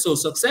night was so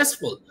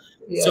successful.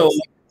 Yes. So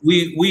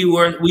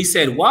we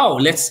said, wow,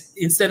 let's,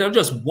 instead of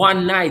just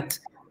one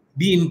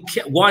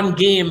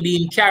game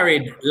being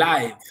carried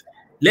live,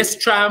 let's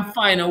try and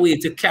find a way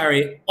to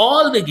carry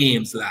all the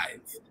games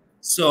live.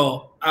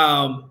 So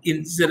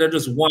instead of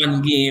just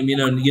one game,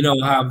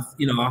 have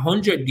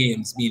 100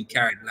 games being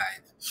carried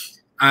live,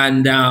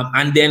 and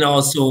then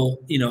also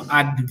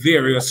add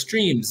various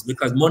streams,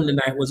 because Monday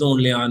night was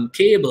only on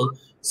cable,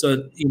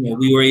 so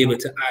we were able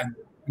to add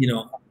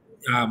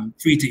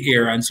free to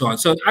air and so on.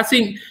 So I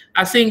think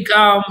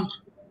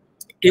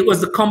it was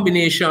the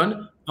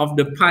combination of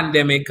the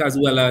pandemic as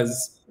well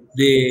as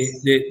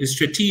the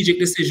strategic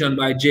decision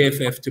by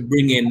JFF to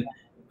bring in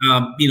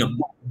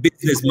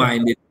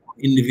business-minded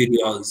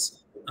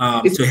individuals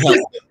to help.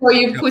 Before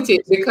you put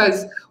it,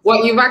 because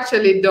what you've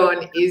actually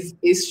done is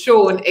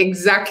shown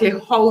exactly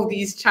how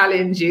these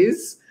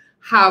challenges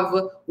have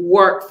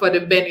worked for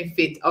the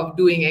benefit of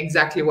doing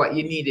exactly what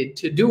you needed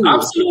to do.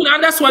 Absolutely,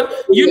 and that's what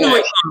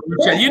know.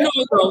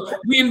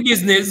 We in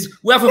business,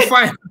 we have to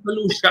find a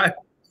solution.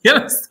 You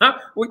understand?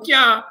 We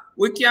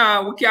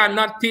can't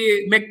not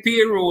make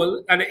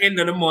payroll at the end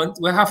of the month.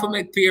 We have to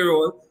make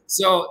payroll.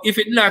 So if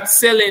it's not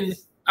selling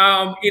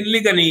in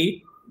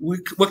Ligani, we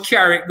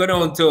carry it, go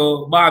down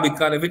to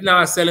Barbican. If it's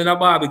not selling a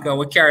Barbican,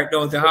 we carry it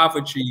down to Half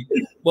a Tree.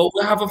 But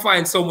we have to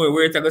find somewhere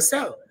where to go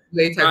sell.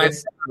 And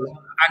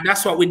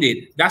that's what we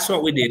did.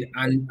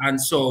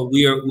 And so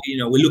we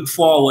look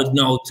forward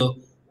now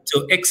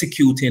to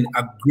executing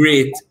a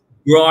great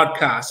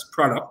broadcast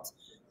product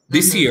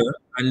this year.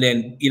 And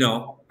then,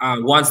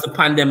 once the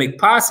pandemic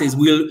passes,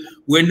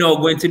 we're now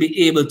going to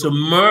be able to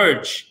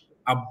merge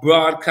a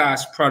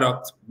broadcast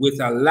product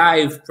with a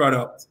live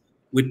product,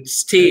 with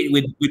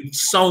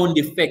sound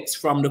effects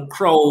from the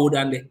crowd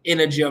and the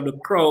energy of the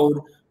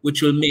crowd,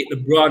 which will make the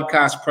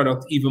broadcast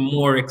product even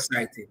more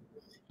exciting.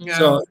 Yeah.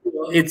 So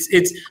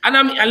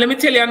and let me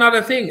tell you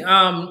another thing.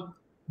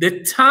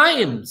 The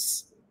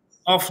times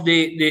of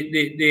the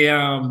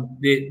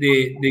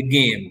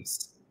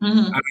games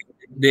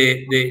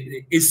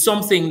is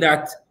something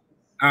that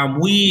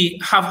we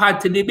have had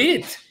to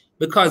debate,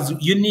 because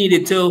you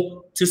needed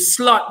to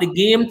slot the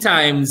game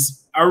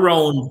times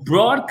around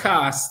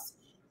broadcast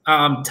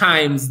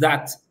times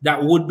that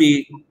would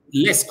be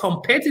less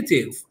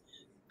competitive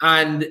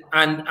and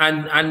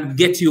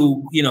get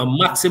you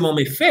maximum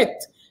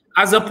effect,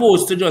 as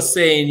opposed to just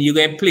saying you're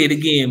going to play the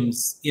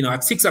games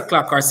at 6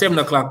 o'clock or 7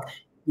 o'clock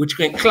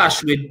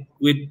clash with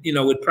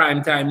with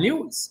prime time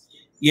news.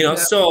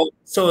 So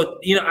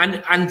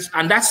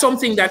and that's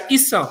something that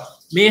ISA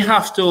may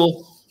have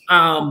to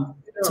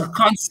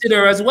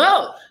consider as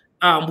well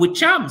with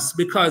Champs,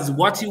 because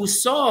what you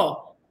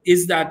saw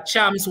is that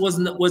Champs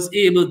was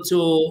able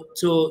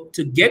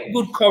to get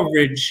good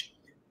coverage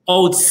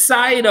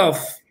outside of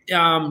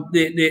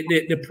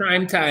the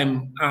prime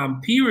time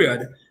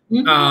period,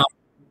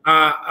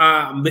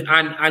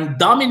 and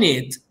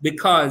dominate,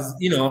 because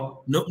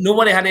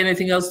nobody had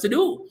anything else to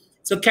do.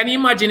 So can you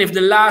imagine if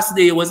the last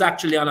day was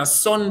actually on a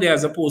Sunday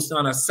as opposed to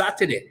on a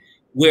Saturday,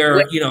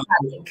 where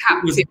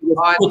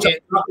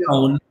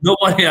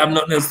nobody have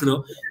nothing else to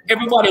do?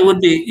 Everybody would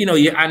be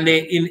and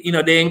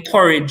they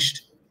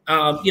encouraged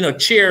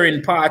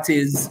cheering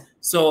parties,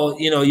 so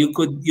you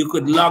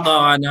could log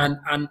on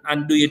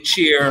and do your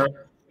cheer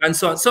and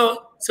so on.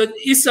 So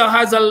ISA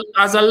has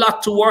a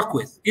lot to work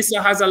with.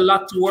 ISA has a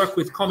lot to work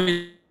with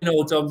coming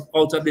out of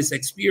this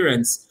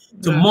experience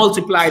to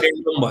multiply their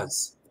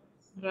numbers.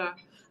 Yeah.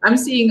 I'm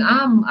seeing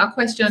a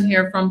question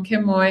here from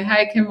Kemoy.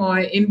 Hi,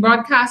 Kemoy. In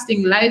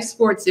broadcasting live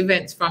sports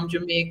events from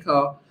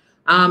Jamaica,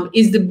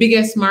 is the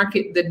biggest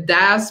market the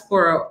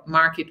diaspora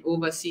market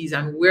overseas?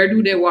 And where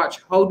do they watch?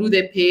 How do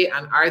they pay?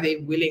 And are they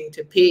willing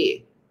to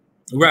pay?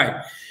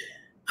 Right.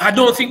 I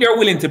don't think they're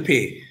willing to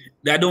pay.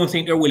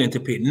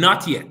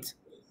 Not yet.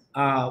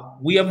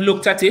 We have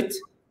looked at it,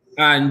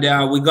 and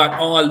we got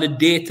all the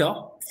data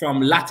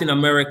from Latin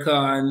America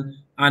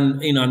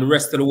and the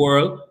rest of the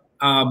world.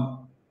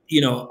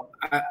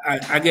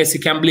 I guess you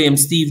can blame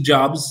Steve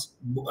Jobs.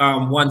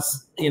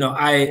 Once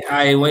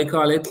I what do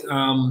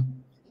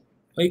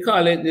you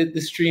call it?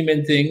 The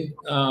streaming thing,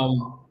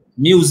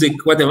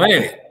 music, whatever.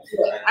 Anyway.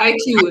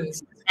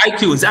 iTunes.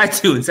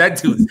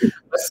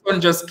 My son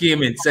just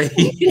came in, so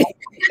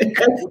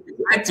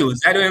iTunes.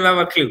 I don't even have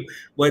a clue.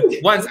 But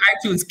once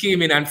iTunes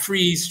came in and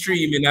free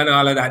streaming and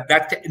all of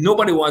that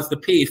nobody wants to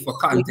pay for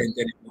content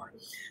anymore.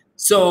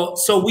 So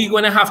we're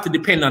going to have to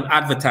depend on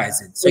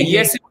advertising. So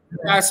yes, in the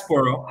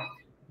diaspora,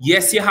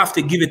 yes, you have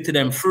to give it to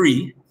them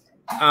free.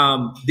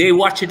 They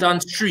watch it on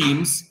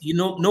streams.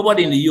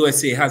 Nobody in the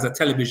USA has a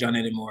television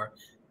anymore.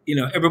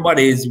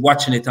 Everybody is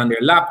watching it on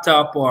their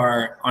laptop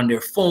or on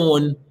their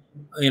phone,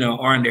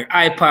 or on their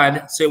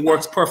iPad. So it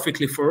works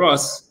perfectly for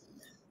us.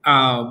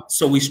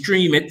 So we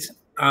stream it.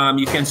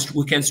 We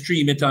can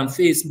stream it on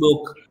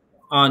Facebook,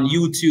 on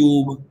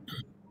YouTube,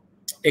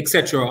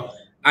 etc.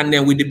 And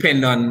then we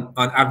depend on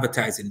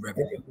advertising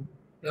revenue.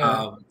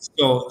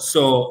 So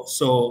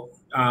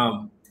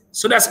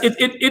that's it.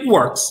 It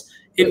works.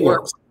 It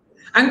works.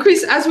 And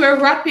Chris, as we're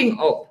wrapping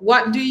up,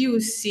 what do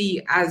you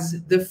see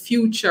as the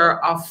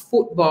future of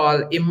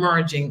football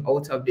emerging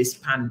out of this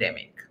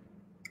pandemic?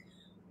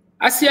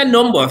 I see a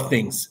number of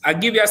things. I'll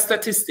give you a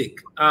statistic.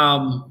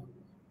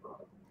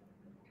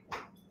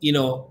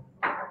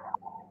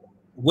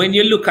 When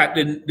you look at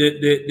the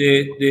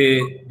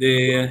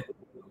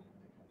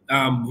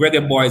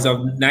Reggae Boys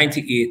of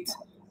 '98,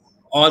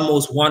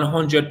 almost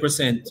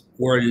 100%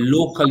 were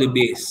locally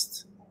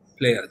based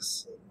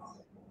players.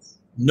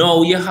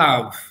 Now you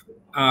have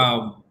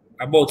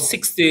about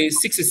 60,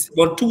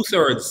 about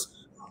 2/3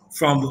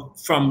 from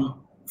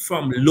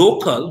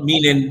local,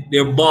 meaning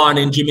they're born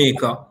in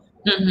Jamaica.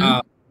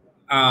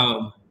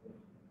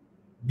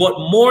 But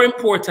more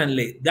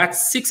importantly,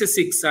 that's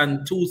 66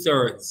 and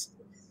 2/3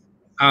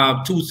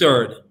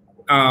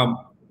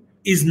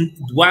 is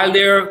while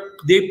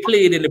they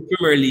played in the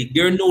Premier League,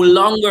 they're no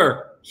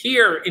longer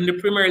here in the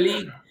Premier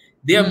League.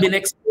 They have been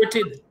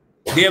exported.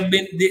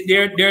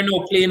 They're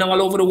now playing all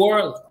over the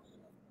world.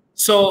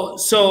 So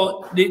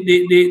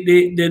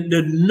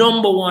the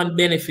number one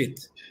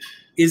benefit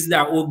is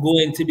that we're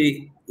going to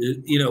be,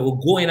 we're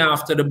going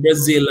after the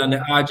Brazil and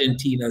the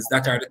Argentinas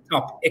that are the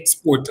top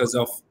exporters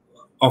of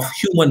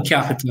human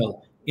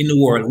capital in the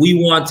world. We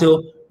want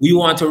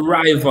to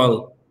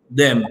rival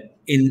them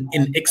in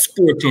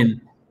exporting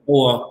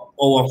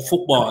our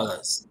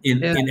footballers,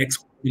 in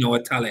exporting our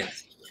talent,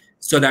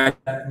 so that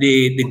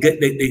the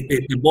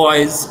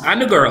boys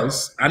and the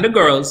girls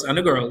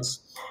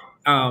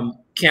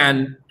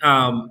can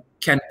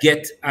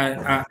get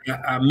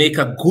make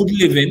a good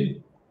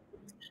living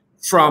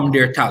from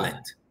their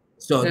talent.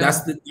 So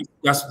that's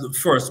the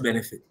first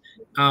benefit.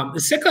 The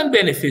second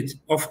benefit,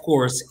 of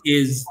course,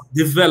 is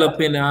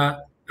developing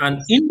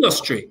an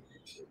industry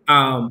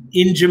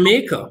in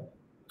Jamaica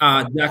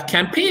that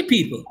can pay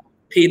people,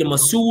 pay the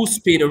masseuse,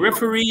 pay the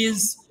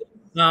referees,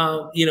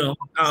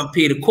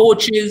 pay the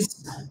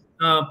coaches,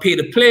 pay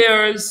the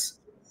players,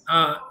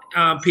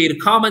 pay the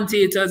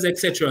commentators,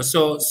 etc.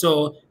 So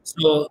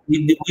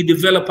we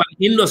develop an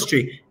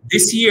industry.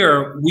 This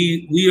year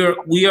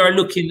we are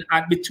looking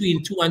at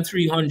between 200 and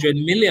 300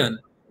 million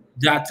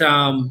that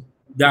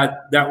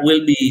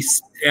will be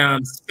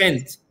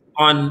spent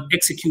on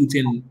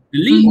executing the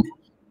league,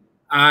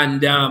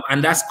 and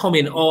that's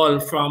coming all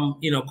from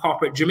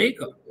corporate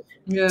Jamaica.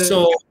 Yeah.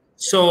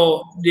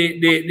 So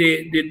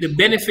the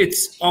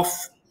benefits of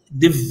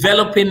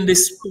developing the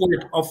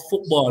sport of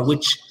football,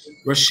 which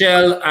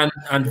Rochelle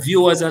and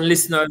viewers and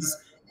listeners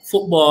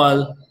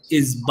football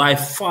is by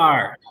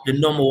far the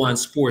 #1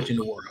 sport in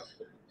the world.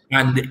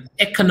 And the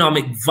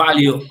economic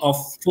value of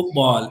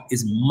football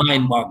is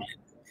mind-boggling.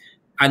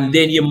 And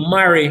then you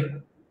marry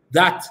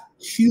that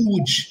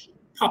huge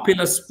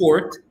popular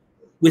sport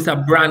with a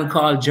brand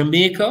called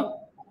Jamaica,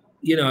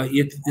 you know,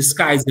 the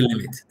sky's the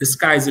limit. The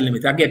sky's the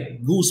limit. I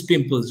get goose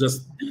pimples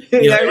just,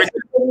 you know, every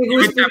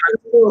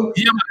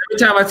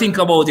time I think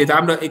about it.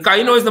 I'm not, because,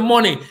 you know, it's the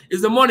money.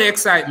 It's the money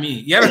excite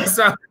me. Yeah.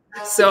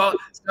 So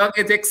I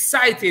get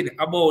excited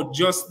about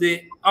just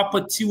the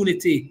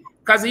opportunity.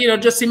 Because, you know,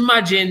 just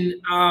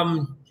imagine,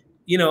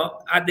 you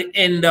know, at the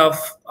end of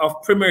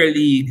Premier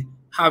League,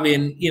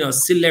 having, you know,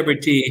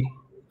 celebrity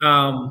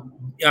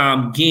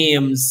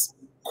games,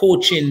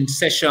 coaching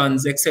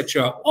sessions,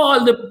 etc.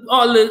 All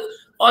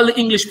the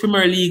English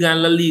Premier League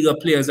and La Liga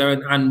players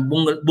and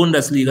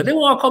Bundesliga, they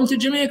want to come to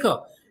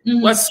Jamaica.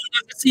 Mm-hmm. As soon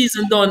as the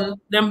season done,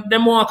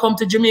 them want to come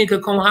to Jamaica,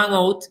 come hang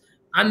out,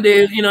 and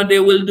they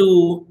will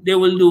do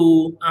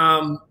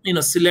you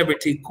know,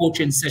 celebrity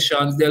coaching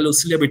sessions, they'll do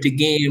celebrity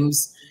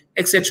games,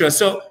 etc.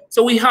 So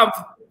we have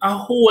a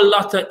whole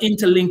lot of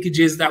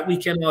interlinkages that we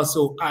can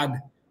also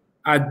add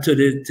to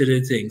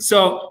the thing.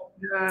 So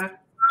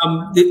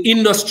the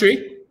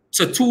industry,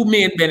 so two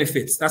main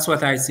benefits. That's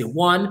what I say.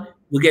 One,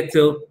 we get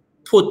to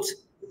put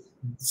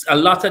a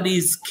lot of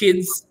these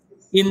kids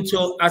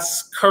into a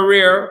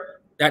career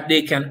that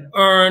they can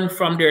earn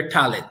from their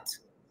talent.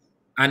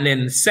 And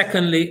then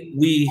secondly,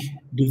 we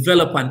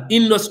develop an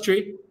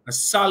industry, a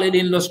solid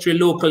industry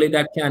locally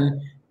that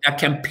can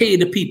pay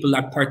the people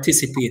that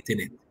participate in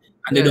it.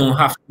 And they don't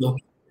have to,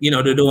 you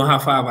know, they don't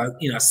have to have a,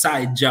 you know,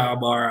 side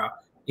job or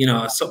you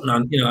know, something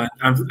on, you know,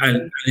 and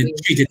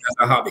treat it as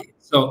a hobby.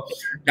 So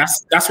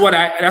that's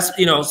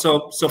you know,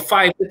 so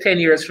 5 to 10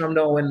 years from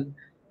now, when,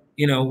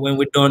 you know, when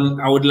we're done,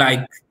 I would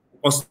like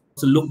us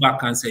to look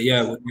back and say,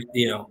 yeah,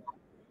 you know,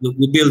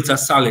 we built a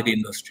solid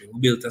industry. We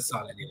built a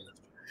solid industry.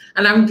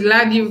 And I'm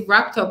glad you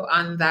wrapped up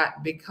on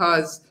that,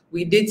 because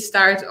we did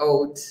start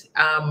out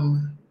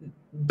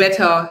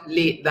better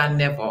late than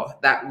never,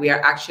 that we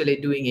are actually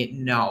doing it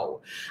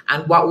now.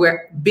 And what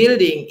we're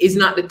building is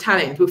not the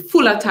talent. We're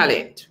full of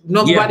talent.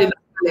 Nobody is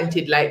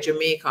talented like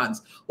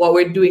Jamaicans. What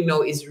we're doing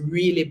now is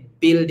really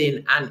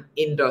building an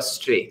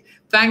industry.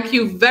 Thank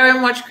you very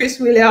much, Chris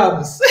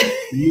Williams.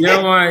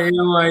 Yeah, man.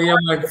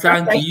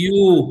 Thank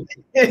you.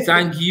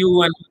 Thank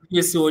you and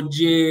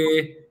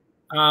CovidCastJA,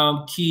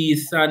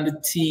 Keith and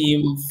the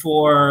team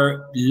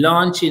for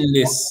launching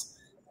this.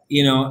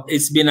 You know,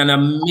 it's been an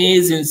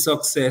amazing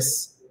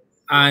success.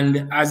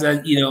 And as I,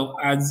 you know,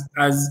 as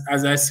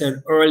I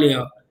said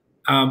earlier,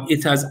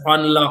 it has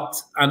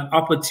unlocked an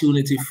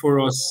opportunity for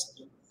us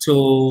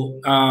to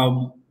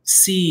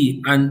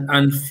see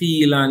and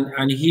feel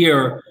and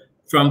hear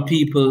from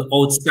people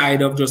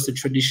outside of just the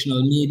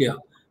traditional media.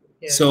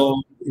 Yeah.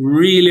 So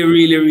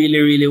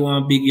really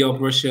want to big you up,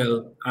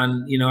 Rochelle.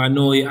 And you know, I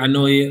know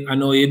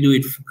you do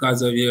it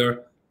because of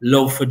your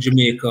love for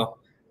Jamaica.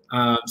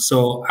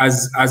 So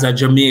as a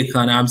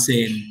Jamaican, I'm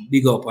saying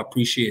big up,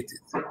 appreciate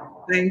it.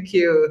 Thank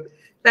you.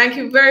 Thank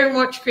you very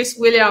much, Chris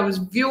Williams.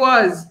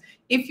 Viewers,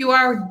 if you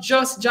are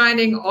just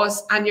joining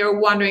us and you're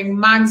wondering,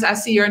 Mags, I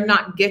see you're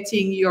not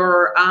getting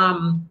your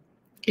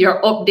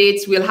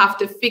updates, we'll have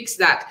to fix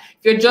that.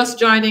 If you're just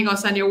joining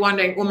us and you're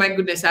wondering, oh my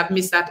goodness, I've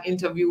missed that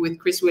interview with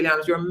Chris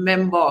Williams,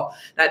 remember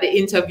that the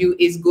interview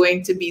is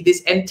going to be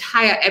this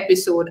entire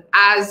episode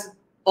as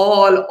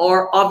all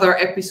our other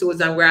episodes,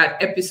 and we're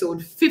at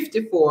episode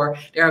 54.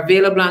 They're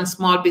available on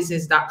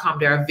smallbusiness.com.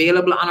 They're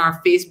available on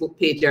our Facebook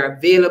page. They're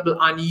available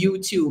on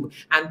YouTube.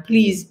 And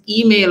please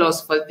email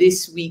us for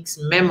this week's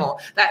memo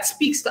that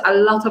speaks to a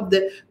lot of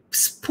the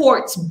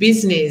sports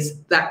business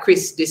that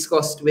Chris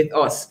discussed with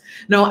us.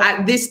 Now,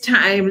 at this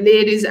time,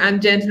 ladies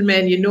and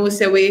gentlemen, you know,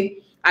 so we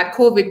at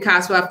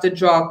CovidCast, we have to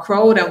draw a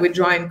crowd, and we're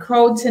drawing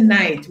crowd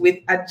tonight with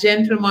a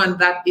gentleman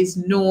that is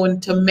known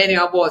to many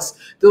of us.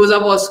 Those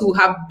of us who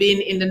have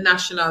been in the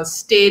National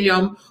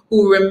Stadium,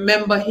 who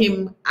remember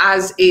him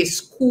as a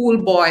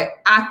schoolboy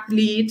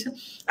athlete,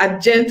 a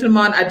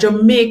gentleman, a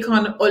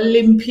Jamaican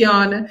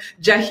Olympian,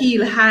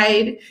 Jaheel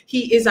Hyde.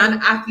 He is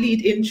an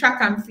athlete in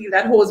track and field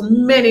that holds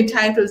many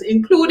titles,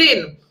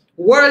 including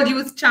World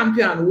Youth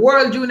Champion,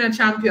 World Junior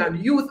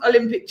Champion, Youth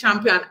Olympic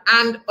Champion,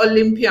 and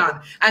Olympian.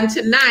 And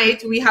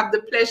tonight we have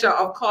the pleasure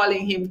of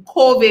calling him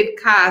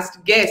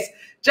CovidCast guest.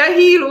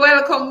 Jaheel,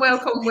 welcome.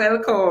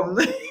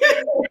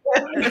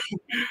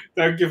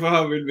 Thank you for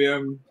having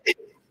me.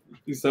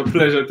 It's a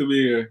pleasure to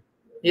be here.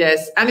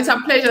 Yes, and it's a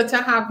pleasure to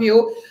have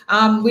you.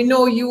 We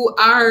know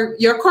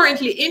you're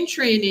currently in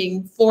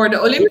training for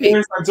the Olympics.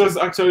 Yes, I just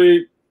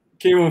actually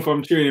came home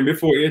from training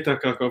before 8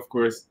 o'clock, of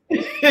course.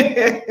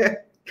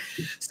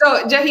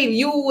 So, Jaheel,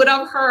 you would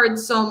have heard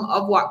some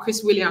of what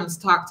Chris Williams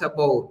talked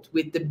about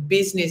with the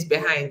business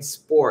behind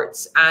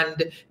sports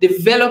and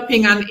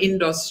developing an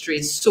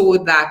industry so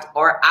that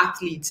our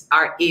athletes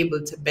are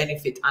able to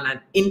benefit on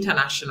an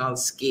international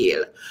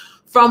scale.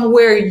 from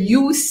where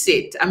you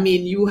sit, I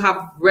mean, you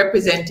have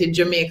represented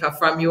Jamaica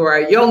from you are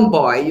a young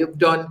boy, you've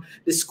done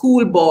the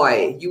school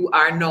boy, you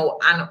are now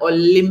an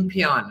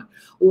Olympian.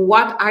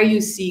 What are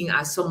you seeing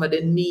as some of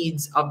the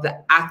needs of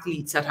the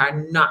athletes that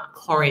are not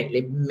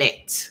currently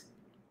met?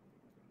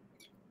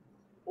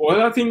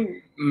 Well, I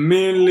think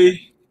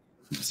mainly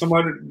some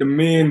of the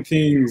main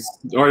things,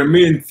 or the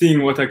main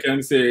thing, what I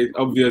can say,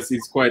 obvious,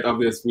 is quite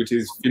obvious, which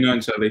is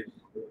financially.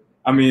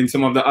 I mean,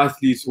 some of the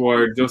athletes who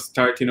are just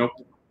starting up,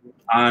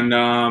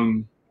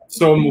 and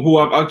some who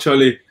have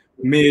actually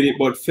made it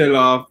but fell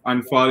off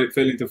and fell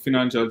into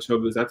financial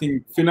troubles. I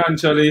think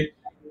financially,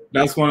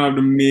 that's one of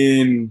the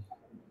main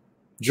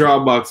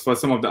drawbacks for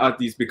some of the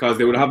athletes, because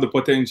they would have the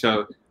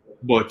potential,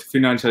 but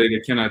financially they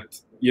cannot.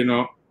 You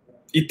know,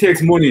 it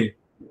takes money.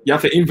 You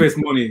have to invest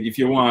money if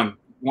you want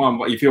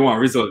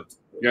result,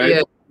 right?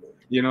 Yeah.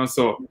 You know,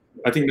 so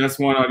I think that's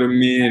one of the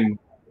main.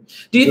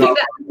 Do you think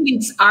that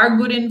athletes are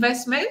good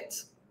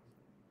investment?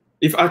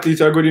 If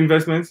athletes are good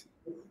investments,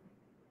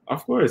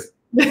 of course.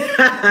 Look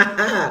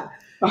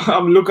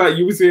at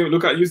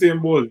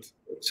Usain Bolt,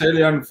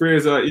 Shelley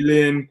Fraser,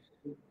 Elaine,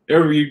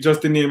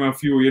 just to name a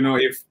few. You know,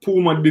 if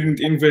Puma didn't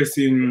invest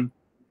in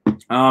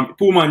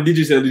Puma and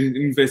Digital didn't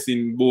invest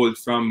in Bolt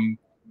from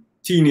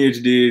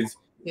teenage days,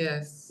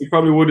 yes, he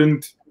probably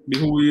wouldn't be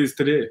who he is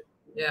today.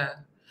 Yeah.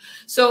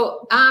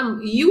 So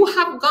you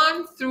have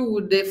gone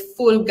through the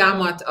full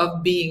gamut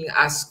of being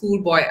a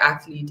schoolboy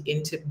athlete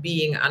into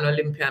being an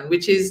Olympian,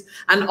 which is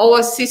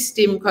our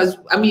system, because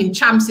I mean,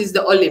 champs is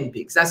the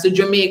Olympics. That's the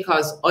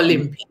Jamaica's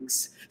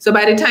Olympics. So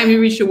by the time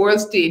you reach the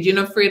world stage, you're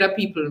not afraid of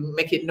people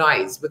making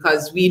noise,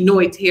 because we know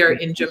it here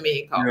in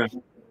Jamaica. Yeah.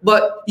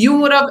 But you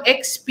would have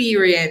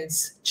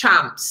experienced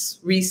champs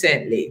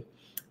recently.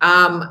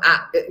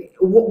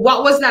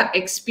 What was that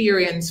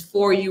experience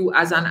for you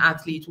as an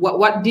athlete?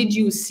 What did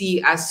you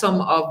see as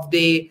some of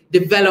the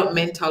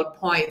developmental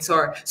points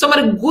or some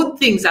of the good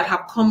things that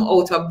have come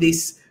out of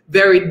this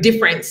very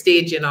different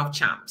staging of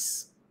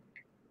champs?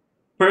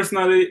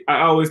 Personally,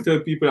 I always tell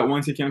people that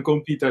once you can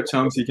compete at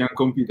champs, you can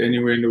compete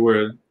anywhere in the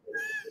world,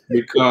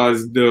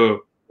 because the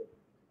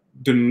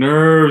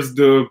nerves,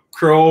 the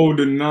crowd,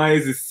 the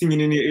noise, the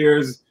singing in the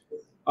ears,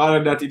 all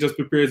of that, it just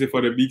prepares you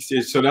for the big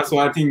stage. So that's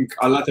why I think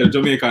a lot of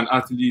Jamaican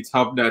athletes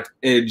have that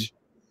edge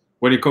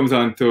when it comes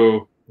on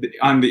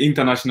the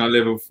international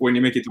level. When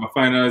you make it to the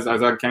finals,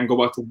 as I can go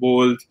back to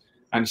Bolt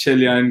and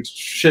Shelly,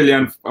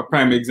 a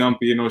prime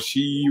example, you know,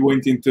 she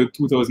went into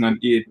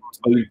 2008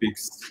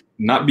 Olympics,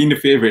 not being the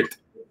favorite,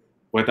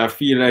 but I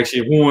feel like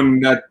she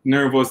honed that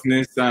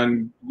nervousness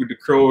and with the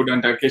crowd,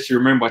 and I guess she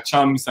remember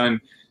champs,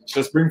 and she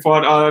just bring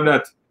forward all of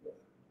that.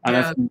 And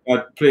I think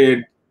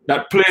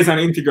that plays an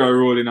integral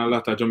role in a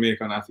lot of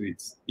Jamaican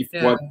athletes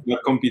what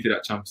competed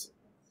at champs.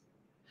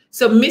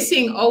 So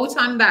missing out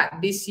on that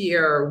this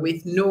year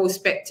with no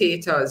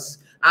spectators,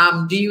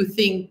 do you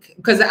think,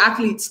 because the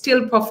athletes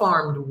still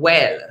performed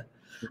well,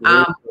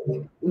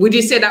 would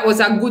you say that was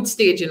a good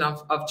staging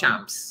of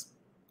champs?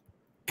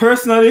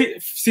 Personally,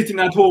 sitting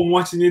at home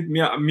watching it,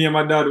 me and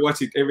my dad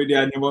watch it every day.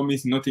 I never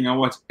miss nothing. I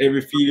watch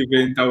every field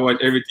event. I watch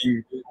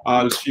everything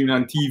streamed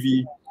on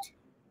TV.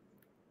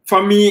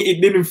 For me,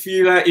 it didn't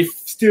feel like, it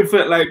still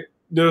felt like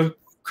the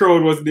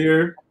crowd was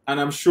there. And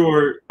I'm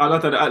sure a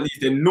lot of the athletes,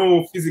 they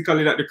know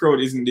physically that the crowd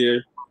isn't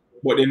there,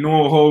 but they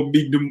know how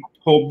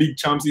big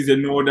champs is. They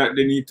know that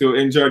they need to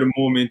enjoy the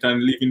moment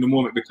and live in the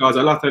moment, because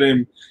a lot of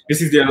them,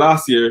 this is their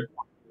last year.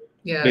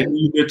 Yeah. They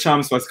need the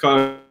champs for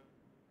scholarship.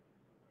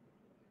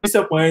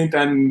 Disappoint,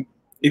 and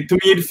to me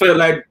it felt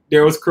like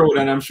there was crowd,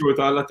 and I'm sure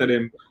to a lot of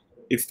them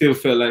it still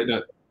felt like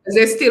that.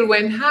 They still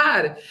went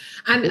hard.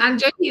 And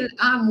Jaheel,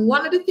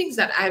 one of the things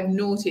that I've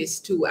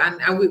noticed too,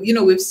 and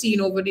we've seen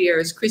over the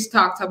years, Chris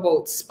talked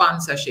about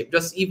sponsorship,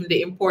 just even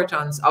the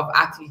importance of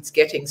athletes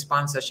getting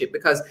sponsorship,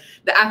 because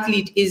the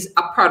athlete is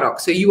a product.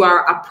 So you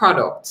are a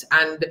product,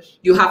 and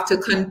you have to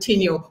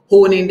continue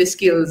honing the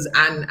skills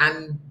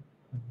and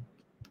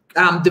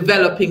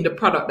developing the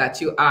product that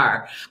you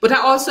are. But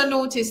I also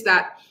noticed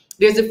that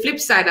there's a flip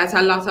side, that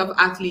a lot of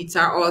athletes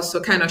are also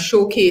kind of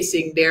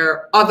showcasing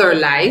their other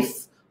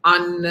life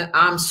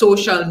on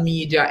social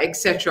media,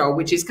 etc.,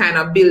 which is kind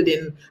of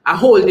building a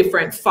whole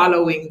different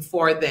following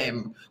for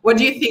them. What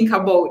do you think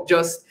about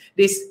just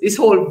this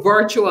whole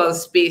virtual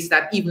space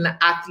that even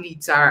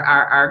athletes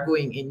are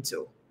going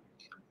into?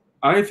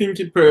 I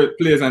think it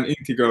plays an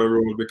integral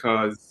role,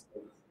 because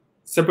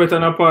separate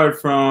and apart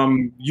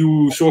from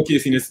you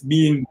showcasing, it's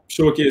being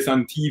showcased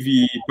on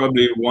TV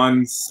probably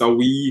once a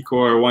week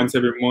or once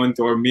every month,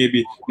 or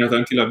maybe not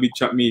until a big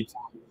chat meet,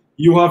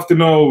 you have to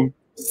now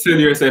sell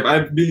yourself.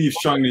 I believe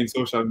strongly in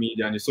social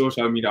media, and the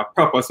social media,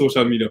 proper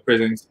social media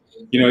presence.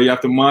 You know, you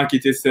have to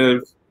market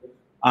yourself,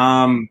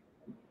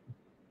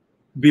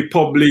 be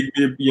public,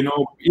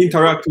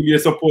 interact with your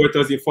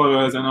supporters, your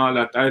followers, and all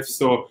that.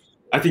 So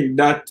I think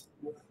that,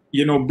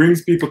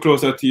 brings people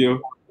closer to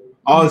you.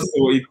 Also,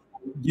 it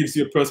gives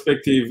you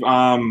prospective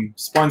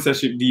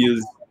sponsorship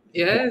deals.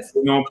 Yes.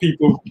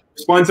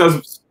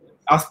 Sponsors,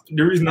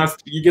 the reason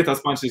you get a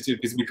sponsorship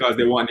is because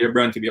they want their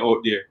brand to be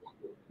out there.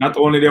 not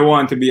only they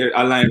want to be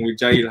aligned with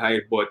Jaheel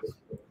Hyde, but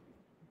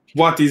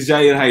what is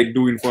Jaheel Hyde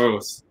doing for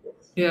us?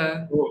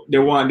 Yeah. So they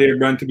want their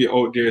brand to be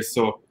out there.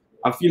 So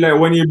I feel like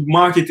when you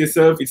market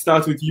yourself, it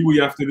starts with you.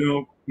 You have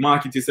to,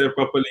 market yourself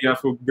properly. You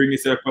have to bring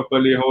yourself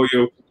properly. How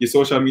your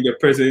social media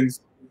presence,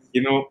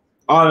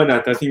 all of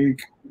that. I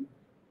think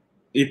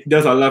it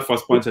does a lot for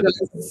sponsorship.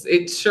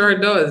 It sure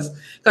does.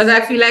 Because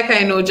I feel like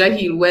I know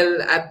Jaheel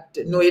well. I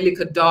know a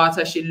little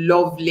daughter. She's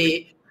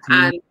lovely.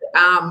 And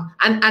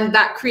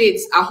that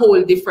creates a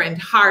whole different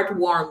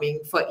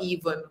heartwarming for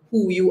even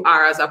who you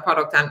are as a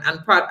product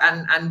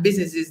and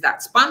businesses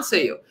that sponsor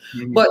you.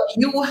 But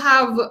you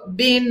have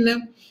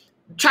been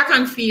track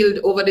and field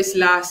over this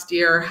last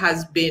year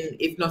has been,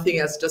 if nothing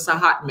else, just a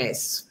hot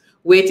mess.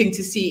 Waiting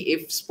to see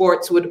if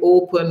sports would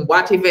open,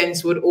 what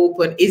events would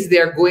open, is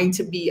there going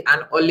to be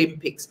an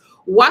Olympics?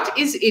 What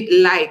is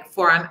it like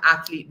for an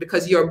athlete?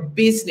 Because your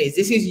business,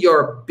 this is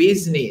your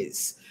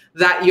business,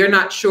 that you're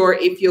not sure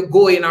if you're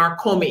going or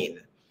coming.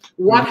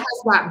 What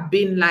has that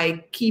been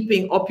like,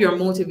 keeping up your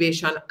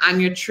motivation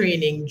and your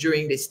training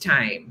during this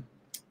time?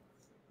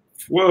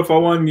 Well,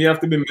 for one, you have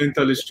to be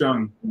mentally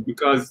strong,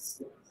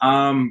 because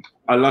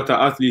a lot of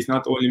athletes,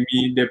 not only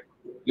me,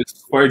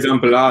 for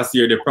example, last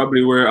year, they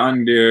probably were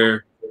on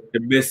the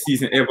best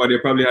season ever. They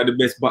probably had the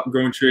best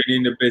background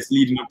training, the best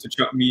leading up to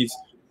track meets.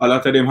 A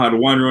lot of them had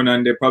one run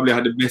and they probably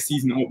had the best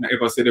season opener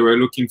ever. So they were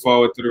looking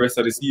forward to the rest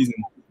of the season.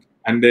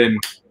 And then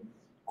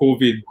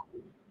COVID,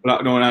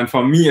 lockdown. And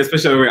for me,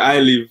 especially where I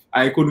live,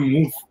 I couldn't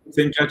move.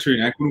 St.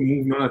 Catherine, I couldn't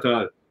move, none at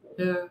all.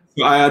 Yeah.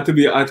 So I had to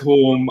be at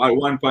home. At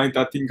one point,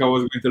 I think I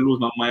was going to lose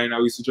my mind. I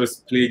used to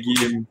just play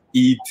game,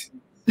 eat.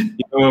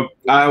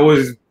 I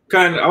was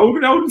I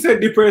wouldn't say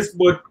depressed,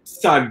 but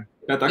sad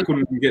that I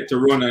couldn't get to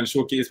run and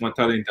showcase my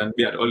talent and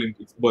be at the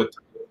Olympics. But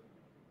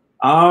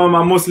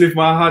I must lift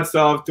my hats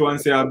off to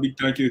and say a big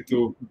thank you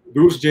to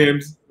Bruce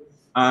James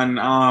and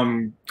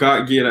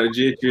Gale at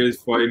J3s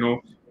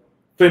for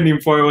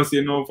fending for us,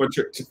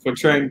 for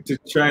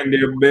trying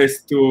their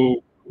best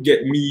to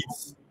get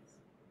meets.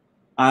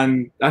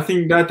 And I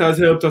think that has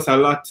helped us a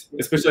lot,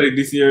 especially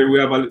this year. We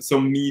have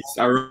some meets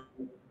around,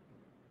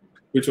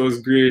 which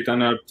was great,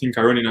 and I think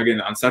I'm running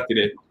again on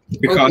Saturday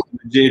because of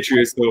the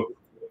J3. So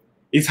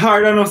it's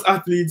hard on us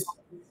athletes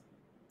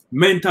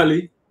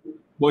mentally,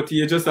 but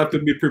you just have to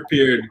be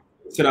prepared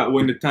so that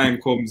when the time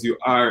comes, you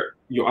are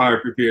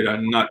prepared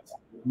and not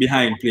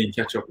behind playing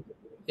catch up.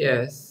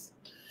 Yes.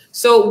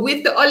 So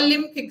with the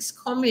Olympics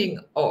coming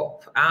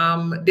up,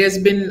 there's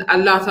been a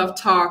lot of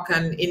talk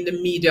and in the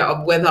media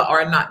of whether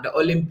or not the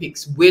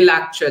Olympics will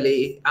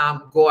actually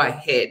go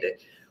ahead.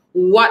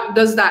 What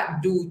does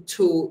that do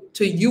to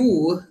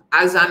you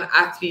as an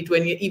athlete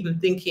when you're even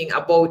thinking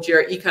about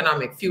your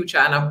economic future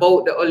and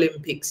about the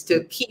Olympics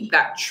to keep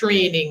that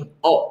training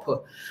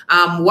up?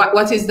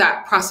 What is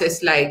that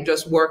process like,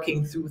 just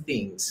working through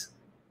things?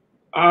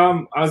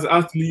 As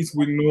athletes,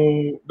 we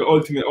know the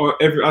ultimate,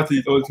 or every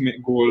athlete's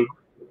ultimate goal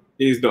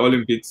is the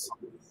Olympics.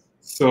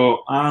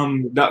 So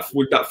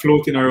with that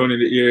floating around in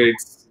the air,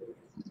 it's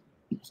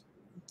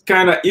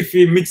kind of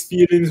iffy, mixed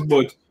feelings,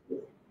 but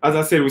as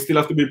I said, we still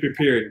have to be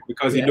prepared,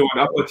 because you don't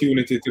want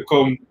opportunity to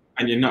come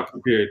and you're not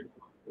prepared.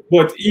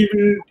 But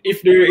even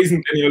if there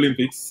isn't any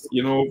Olympics,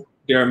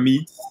 there are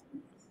meets.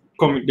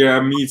 There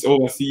are meets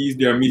overseas.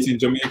 There are meets in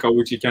Jamaica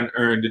which you can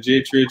earn. The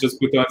J3 just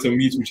put on some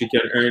meets which you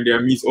can earn. There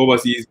are meets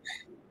overseas.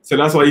 So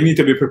that's why you need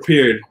to be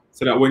prepared,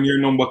 so that when your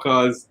number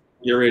calls,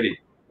 you're ready.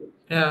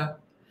 Yeah.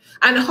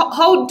 And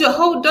how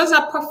does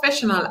a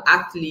professional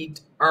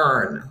athlete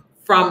earn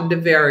from the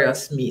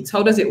various meets?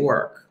 How does it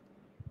work?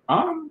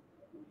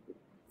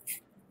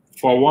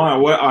 For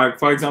one,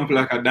 for example,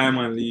 like a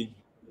Diamond League,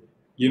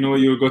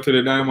 you go to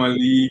the Diamond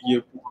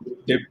League,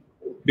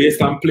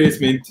 based on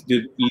placement,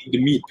 the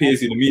meet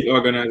pays you, the meet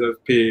organizers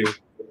pay you.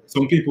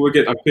 Some people will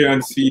get a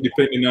appearance fee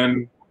depending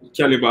on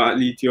caliber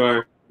athlete you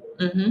are.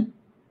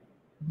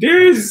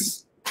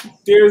 There's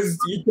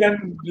you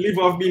can live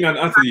off being an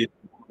athlete.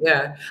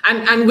 Yeah,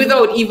 and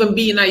without even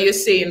being a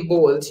Usain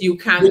Bolt, you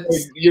can.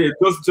 Yeah,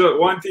 just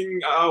one thing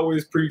I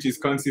always preach is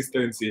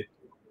consistency.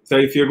 So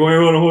if you're going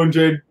around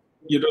 100,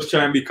 you just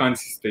try and be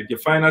consistent. You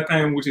find a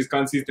time which is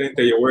consistent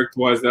and you work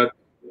towards that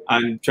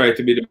and try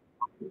to be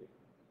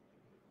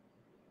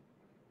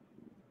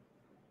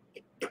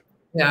the.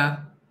 Yeah.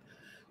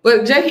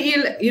 Well,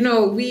 Jaheel,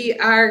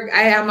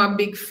 I am a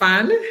big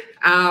fan.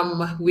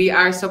 We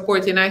are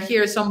supporting. I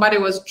hear somebody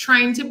was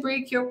trying to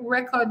break your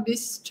record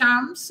this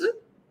champs.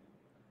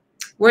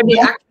 Were they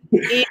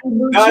actually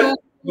able to?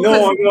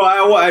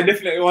 No, I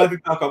definitely want to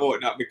talk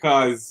about that,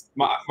 because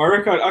my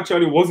record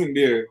actually wasn't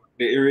there.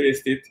 They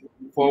erased it.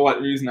 For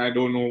what reason, I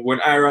don't know. When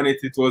I ran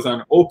it, it was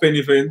an open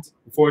event,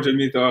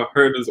 400-meter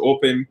hurdles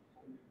open.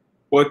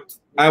 But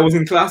I was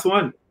in class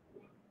 1.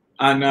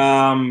 And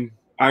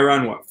I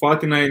ran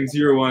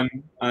 49.01,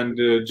 and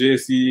the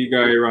JC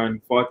guy ran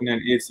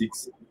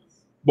 49.86.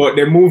 But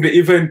they moved the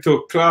event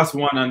to class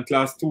 1 and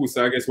class 2.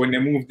 So I guess when they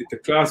moved it to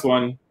class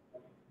 1,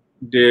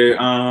 they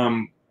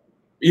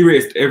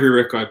erased every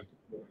record.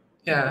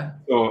 Yeah.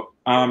 So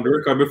The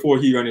record before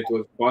he ran it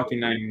was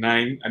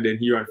 49.9, and then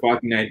he ran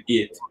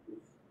 49.8.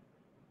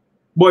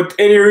 But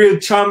any real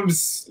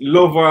champs,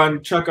 lover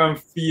and track and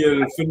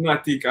field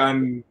fanatic,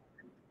 and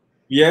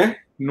yeah,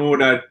 know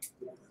that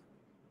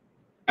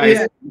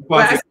Yeah.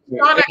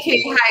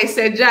 I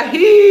said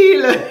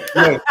Jaheel.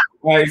 Yeah,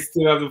 I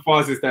still have the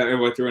fastest time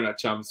ever to run at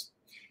champs.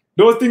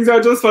 Those things are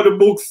just for the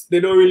books. They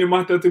don't really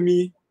matter to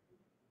me.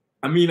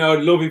 I mean, I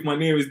would love if my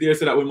name is there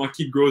so that when my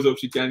kid grows up,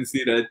 she can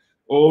say that,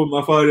 oh,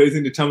 my father is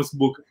in the champs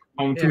book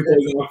from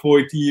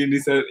 2014.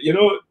 This, you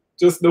know,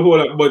 just the whole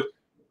lot. But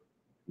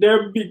there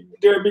are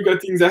bigger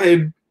things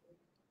ahead.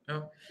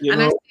 Oh.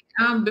 And I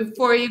think,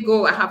 before you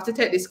go, I have to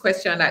take this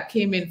question that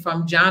came in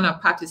from Jana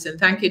Pattison.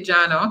 Thank you,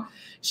 Jana.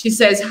 She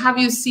says, have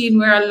you seen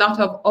where a lot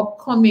of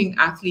upcoming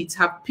athletes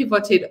have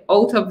pivoted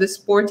out of the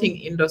sporting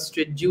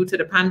industry due to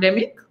the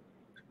pandemic?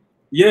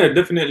 Yeah,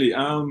 definitely.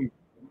 And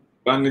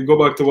go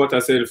back to what I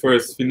said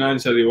first,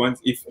 financially,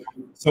 if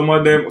some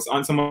of them,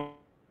 and some of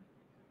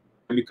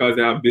them, because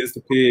they have bills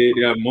to pay,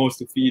 they have mouths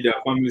to feed, they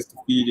have families to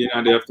feed, you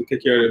know, they have to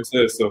take care of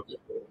themselves. So,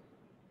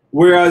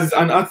 whereas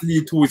an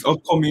athlete who is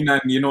upcoming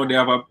and, you know,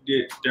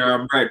 they're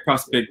a bright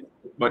prospect,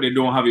 but they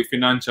don't have it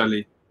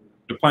financially,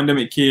 the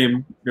pandemic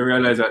came, they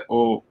realized that,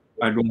 oh,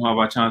 I don't have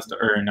a chance to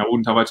earn. I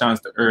wouldn't have a chance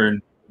to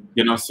earn,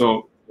 you know,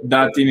 so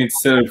that in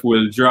itself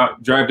will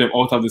drive them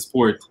out of the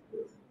sport.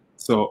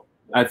 So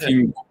I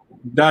think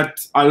that,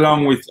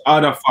 along with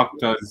other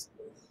factors,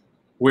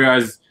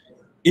 whereas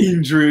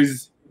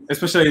injuries,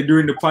 especially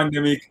during the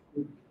pandemic,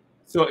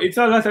 so it's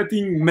a lot of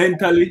things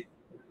mentally,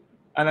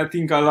 and I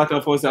think a lot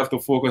of us have to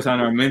focus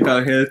on our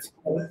mental health.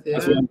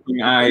 That's one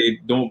thing I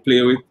don't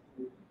play with.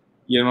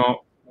 You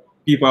know,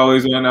 people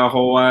always wonder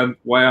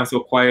why I'm so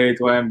quiet,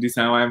 why I'm this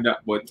and why I'm that,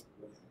 but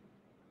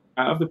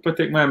I have to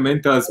protect my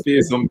mental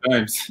space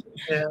sometimes.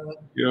 Yeah.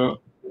 You know.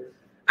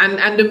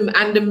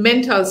 And the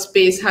mental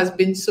space has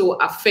been so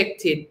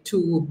affected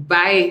too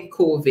by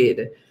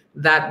COVID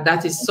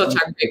that is such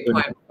a great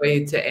point for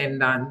you to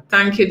end on.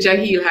 Thank you,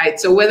 Jaheel Hyde.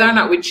 So whether or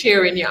not we're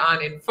cheering you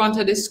on in front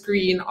of the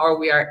screen or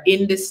we are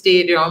in the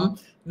stadium,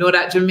 know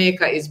that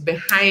Jamaica is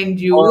behind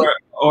you.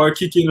 Or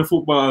kicking the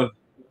football.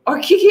 Or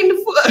kicking the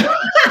football.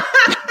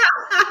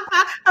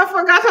 I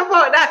forgot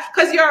about that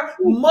because you're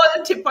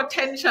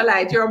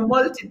multi-potentialite. You're a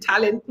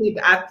multi-talented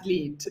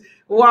athlete.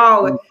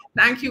 Wow.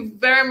 Thank you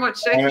very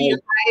much, Jaheel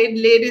Hyde.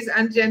 Ladies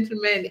and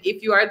gentlemen,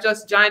 if you are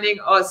just joining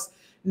us,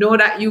 know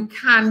that you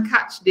can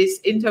catch this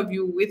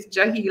interview with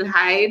Jaheel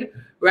Hyde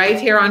right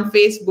here on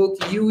Facebook,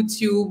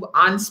 YouTube,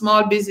 on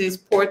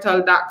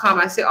smallbusinessportal.com.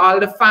 I say all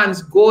the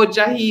fans, go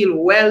Jaheel,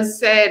 well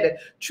said.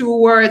 True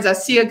words. I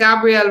see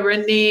Gabriel,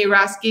 Renee,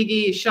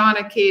 Raskigi,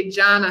 Shauna, Kate,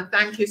 Jana.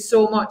 Thank you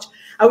so much.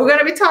 And we're going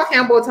to be talking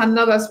about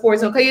another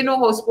sports. Okay, you know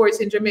how sports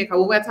in Jamaica,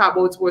 when we talk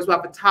about sports, we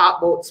have to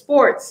talk about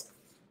sports.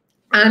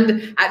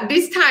 And at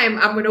this time,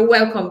 I'm going to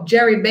welcome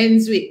Jerry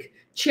Benzwick,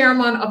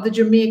 chairman of the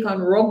Jamaican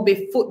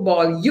Rugby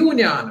Football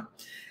Union.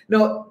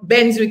 Now,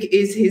 Benzwick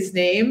is his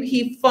name.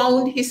 He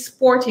found his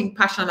sporting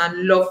passion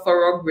and love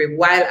for rugby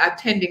while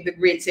attending the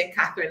Great St.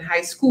 Catherine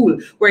High School,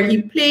 where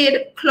he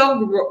played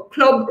club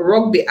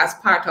rugby as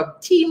part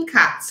of Team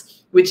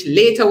Cats, which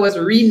later was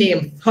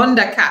renamed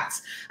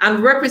Thundercats, and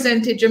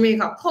represented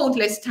Jamaica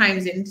countless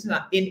times in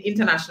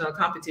international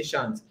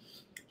competitions.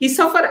 He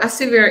suffered a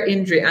severe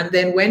injury and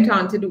then went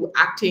on to do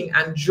acting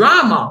and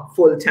drama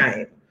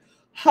full-time.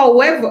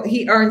 However,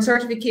 he earned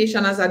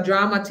certification as a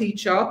drama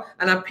teacher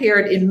and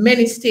appeared in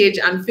many stage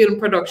and film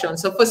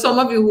productions. So for some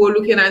of you who are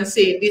looking and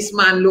saying, this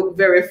man looked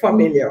very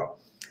familiar.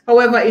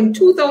 However, in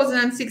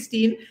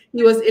 2016,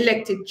 he was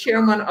elected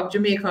chairman of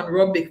Jamaican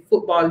Rugby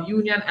Football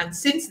Union. And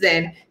since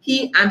then,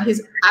 he and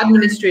his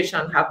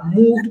administration have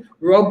moved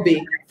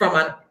rugby from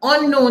an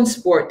unknown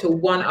sport to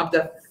one of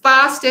the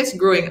fastest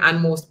growing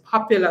and most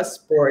popular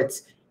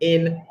sports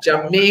in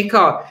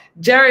Jamaica.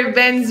 Jerry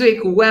Benzwick,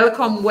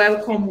 welcome,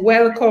 welcome,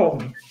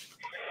 welcome.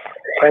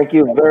 Thank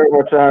you very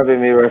much for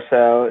having me,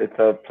 Rochelle. It's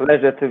a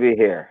pleasure to be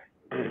here.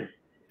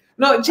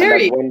 No,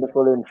 Jerry.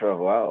 Wonderful intro.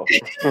 Wow.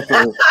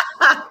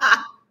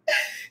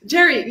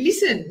 Jerry,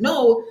 listen,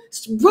 no,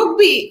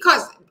 rugby,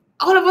 because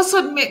all of a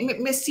sudden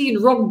me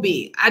seeing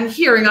rugby and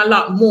hearing a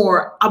lot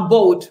more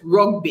about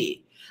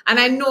rugby. And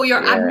I know your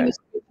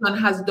administration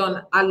has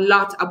done a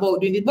lot about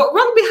doing it, but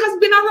rugby has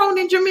been around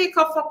in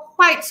Jamaica for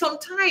quite some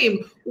time.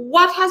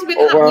 What has been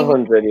over happening?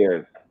 100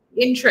 years.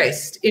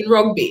 Interest in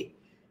rugby.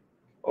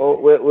 Oh,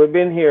 we've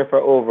been here for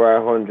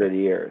over 100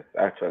 years,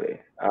 actually.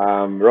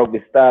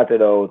 Rugby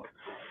started out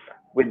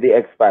with the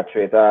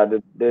expatriate,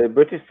 the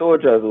British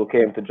soldiers who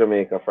came to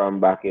Jamaica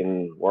from back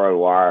in World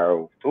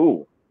War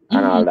II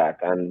and all that,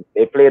 and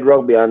they played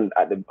rugby on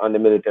the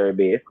military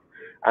base,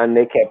 and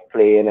they kept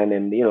playing, and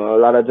then, you know, a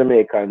lot of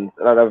Jamaicans,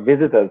 a lot of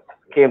visitors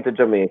came to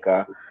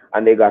Jamaica,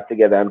 and they got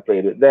together and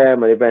played with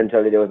them, and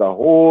eventually there was a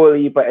whole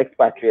heap of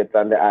expatriates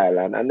on the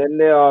island, and then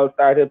they all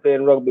started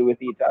playing rugby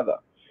with each other.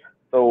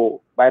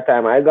 So by the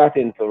time I got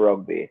into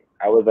rugby,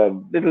 I was a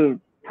little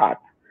tot,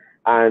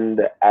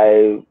 and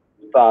I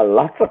saw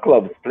lots of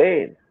clubs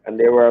playing, and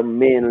they were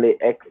mainly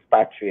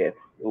expatriates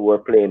who were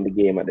playing the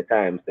game at the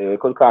time. So you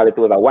could call it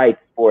was a white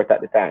sport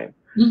at the time.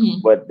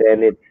 But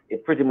then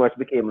it pretty much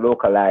became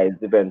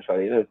localized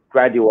eventually.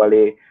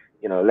 Gradually,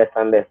 less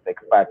and less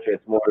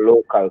expatriates, more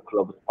local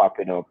clubs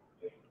popping up.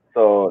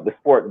 So the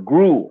sport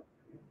grew,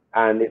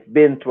 and it's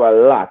been through a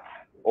lot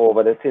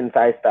since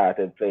I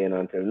started playing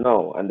until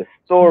now. And the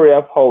story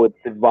of how it's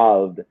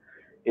evolved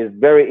is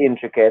very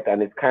intricate,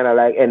 and it's kind of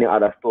like any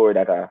other story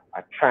that a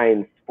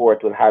trying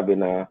sport will have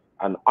in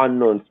an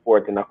unknown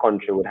sport in a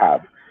country would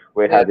have,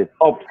 where it has its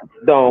ups, its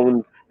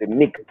downs, the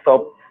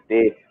mix-up,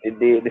 the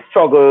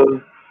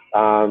struggles,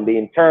 the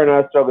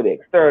internal struggle, the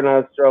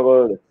external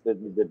struggle,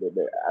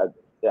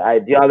 the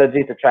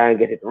ideology to try and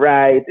get it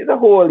right. It's a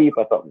whole heap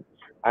of something.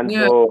 And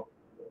so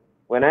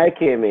when I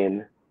came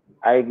in,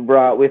 I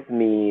brought with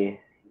me,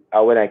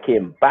 when I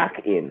came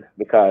back in,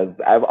 because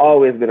I've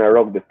always been a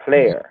rugby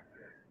player,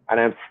 and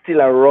I'm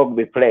still a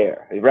rugby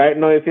player. Right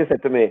now, if you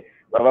said to me,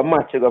 we have a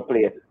match you go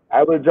play,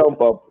 I will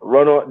jump up,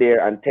 run out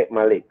there, and take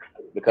my licks,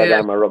 because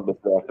I'm a rugby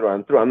player through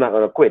and through. I'm not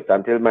going to quit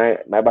until my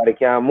body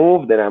can't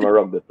move, then I'm a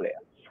rugby player.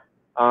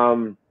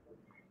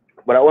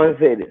 But I want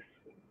to say this.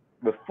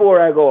 Before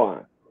I go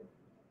on,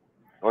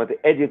 I want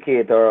to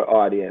educate our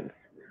audience.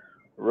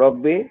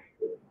 Rugby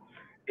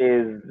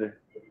is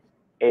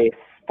a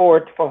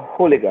sport for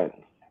hooligans,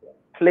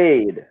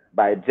 played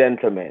by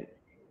gentlemen.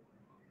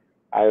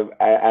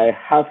 I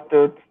have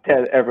to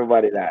tell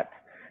everybody that.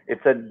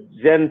 It's a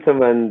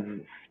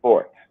gentleman's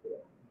sport,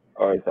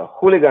 or it's a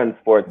hooligan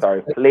sport,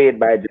 sorry, played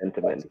by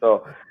gentlemen.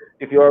 So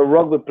if you're a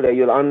rugby player,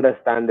 you'll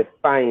understand the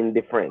fine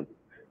difference.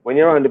 When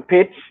you're on the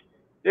pitch,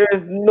 there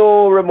is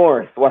no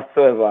remorse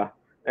whatsoever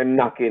in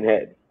knocking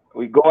heads.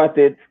 We go at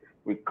it,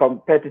 we're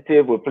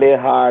competitive, we play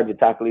hard, we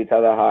tackle each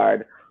other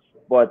hard.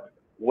 But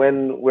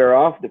when we're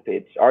off the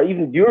pitch, or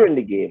even during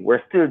the game,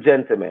 we're still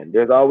gentlemen.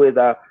 There's always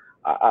a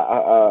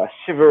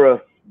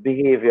chivalrous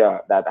behavior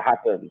that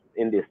happens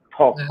in this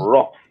tough,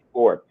 rough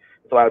sport.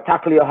 So I'll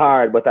tackle you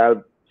hard, but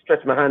I'll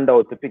stretch my hand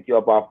out to pick you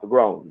up off the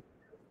ground,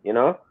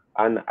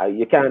 And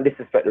you can't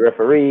disrespect the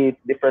referee. It's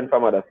different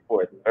from other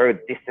sports. Very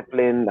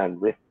disciplined,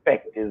 and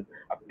respect is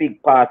a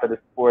big part of the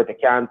sport. You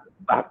can't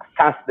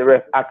cast the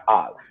ref at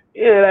all.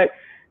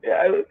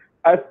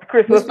 As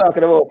Chris was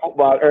talking about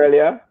football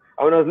earlier,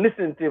 and when I was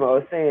listening to him, I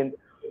was saying,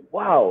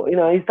 wow,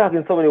 he's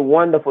talking so many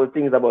wonderful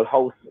things about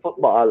how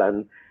football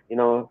and,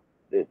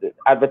 the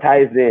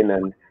advertising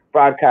and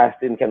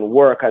broadcasting can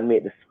work and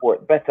make the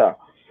sport better.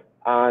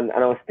 And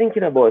I was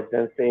thinking about it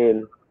and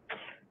saying,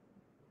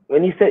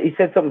 when he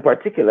said something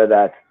particular,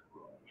 that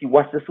he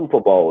watched the Super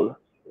Bowl,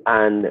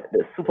 and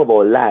the Super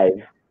Bowl live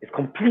is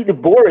completely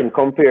boring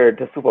compared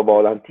to Super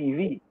Bowl on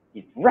TV.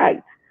 He's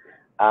right.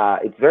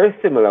 It's very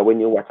similar when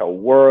you watch a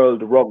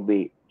World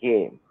Rugby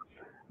game,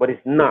 but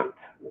it's not,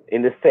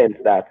 in the sense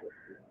that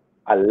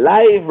a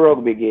live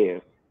rugby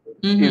game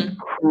is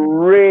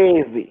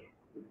crazy.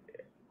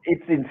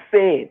 It's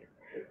insane.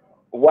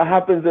 What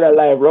happens with a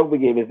live rugby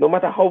game is no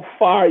matter how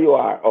far you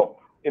are up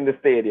in the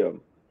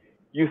stadium,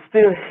 you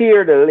still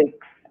hear the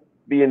licks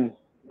being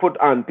put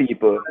on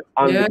people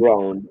on the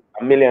ground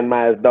a million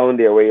miles down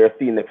there where you're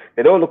seeing them.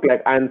 They don't look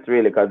like ants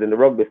really, because in the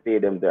rugby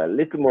stadiums they're a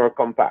little more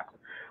compact.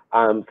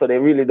 So they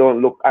really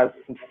don't look as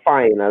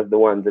fine as the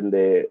ones in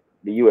the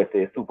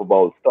USA Super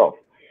Bowl stuff.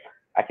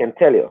 I can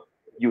tell you,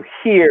 you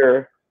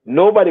hear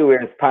nobody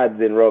wears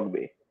pads in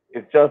rugby.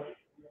 It's just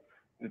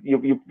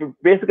you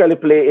basically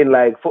play in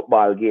like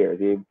football gears.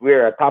 You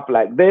wear a top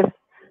like this,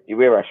 you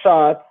wear a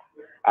short,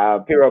 a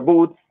pair of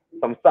boots,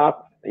 some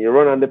socks, and you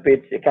run on the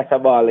pitch, you catch a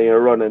ball and you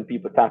run and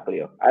people tackle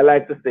you. I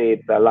like to say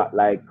it's a lot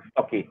like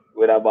hockey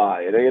with a ball.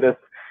 You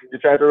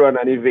try to run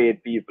and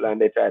evade people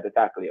and they try to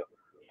tackle you.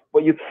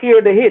 But you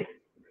hear the hits.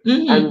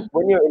 And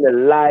when you're in a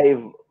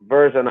live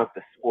version of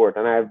the sport,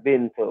 and I've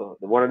been to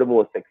one of the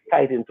most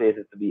exciting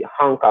places to be,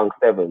 Hong Kong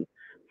Sevens,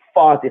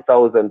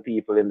 40,000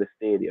 people in the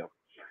stadium.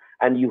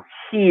 And you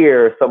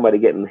hear somebody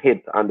getting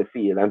hit on the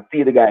field and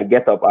see the guy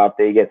get up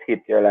after he gets hit.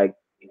 You're like,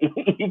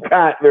 he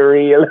can't be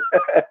real.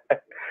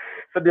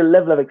 So the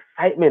level of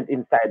excitement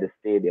inside the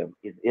stadium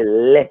is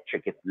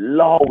electric. It's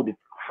loud. It's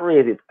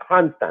crazy. It's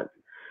constant.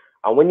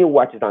 And when you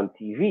watch it on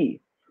TV,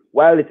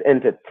 while it's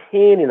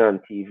entertaining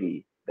on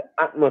TV, the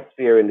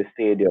atmosphere in the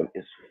stadium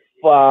is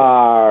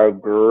far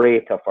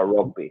greater for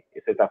rugby.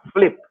 It's a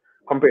flip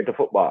compared to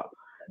football.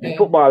 In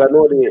football, I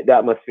know the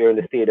atmosphere in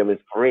the stadium is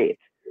great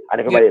and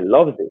everybody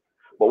loves it.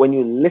 But when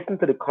you listen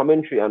to the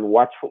commentary and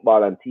watch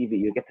football on TV,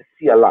 you get to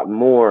see a lot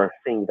more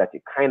things that you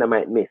kind of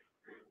might miss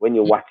when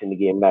you're watching the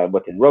game live.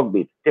 But in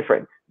rugby, it's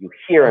different. You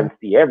hear and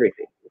see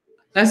everything.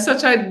 That's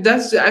such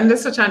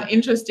an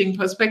interesting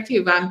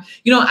perspective. And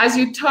as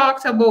you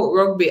talked about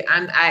rugby,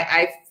 and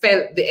I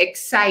felt the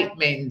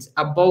excitement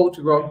about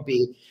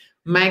rugby.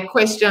 My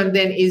question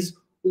then is,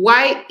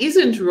 why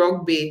isn't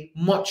rugby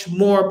much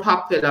more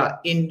popular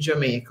in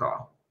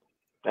Jamaica?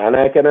 And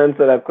I can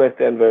answer that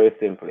question very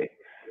simply.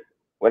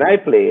 When I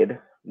played,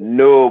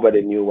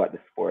 nobody knew what the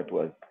sport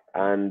was.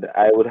 And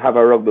I would have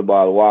a rugby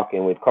ball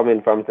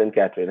coming from St.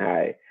 Catherine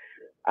High,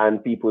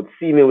 and people would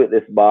see me with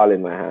this ball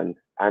in my hand.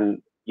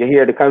 And you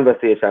hear the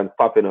conversation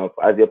popping up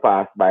as you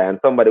pass by, and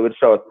somebody would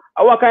shout,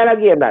 "Oh, what kind of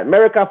game that?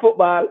 America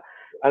football?"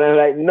 And I'm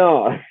like,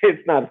 "No,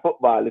 it's not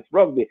football. It's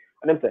rugby."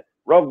 And them say,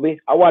 "Rugby?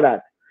 I want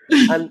that."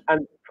 And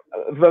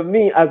for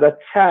me, as a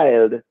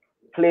child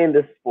playing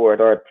the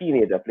sport, or a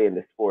teenager playing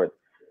the sport,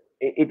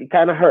 it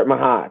kind of hurt my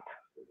heart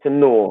to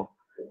know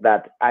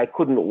that I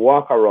couldn't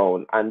walk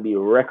around and be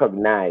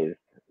recognized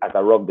as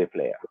a rugby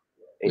player.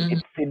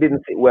 It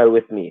didn't sit well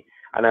with me.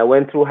 And I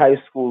went through high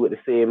school with the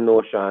same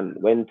notion,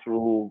 went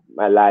through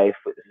my life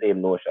with the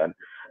same notion,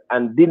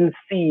 and didn't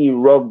see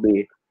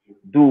rugby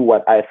do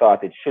what I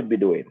thought it should be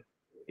doing.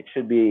 It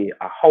should be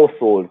a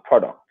household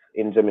product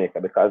in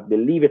Jamaica, because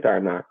believe it or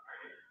not,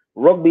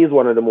 rugby is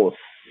one of the most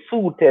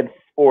suited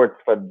sports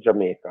for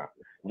Jamaica.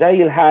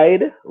 Jaheel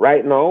Hyde,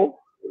 right now,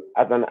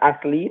 as an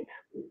athlete,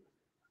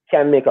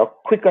 can make a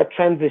quicker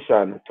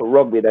transition to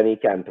rugby than he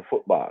can to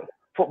football.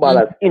 Football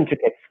has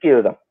intricate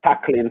skills of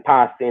tackling,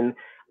 passing,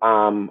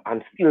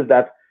 and skills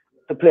that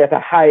to play at a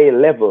high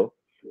level,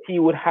 he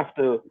would have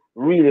to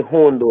really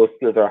hone those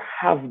skills or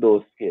have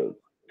those skills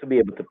to be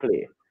able to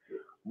play.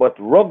 But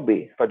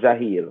rugby for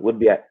Jaheel would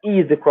be an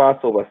easy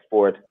crossover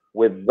sport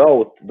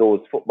without those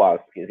football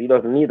skills. He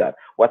doesn't need that.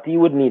 What he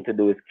would need to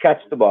do is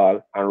catch the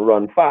ball and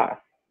run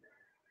fast.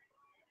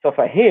 So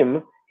for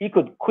him, he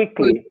could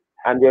quickly,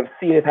 and we have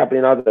seen it happen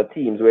in other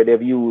teams where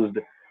they've used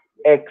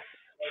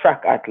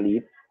ex-track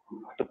athletes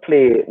to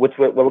play, which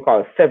what we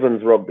call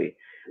sevens rugby.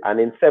 And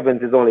in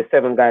sevens, there's only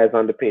 7 guys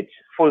on the pitch,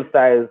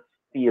 full-size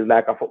field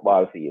like a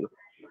football field,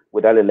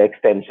 with a little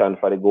extension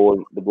for the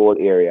goal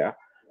area.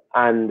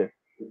 And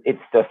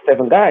it's just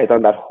 7 guys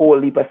on that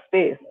whole heap of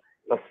space.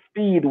 So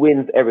speed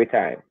wins every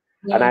time.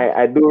 Yeah. And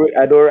I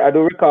do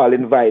recall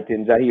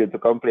inviting Jaheel to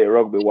come play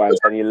rugby once,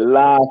 and he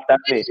laughed at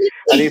me.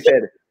 And he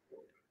said,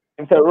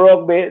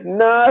 "Rugby?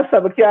 No,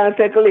 sir, we can't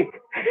take a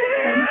lick."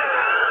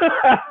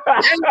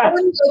 I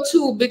wonder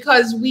too,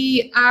 because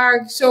we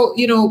are so,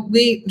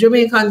 we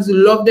Jamaicans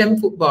love them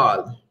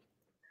football.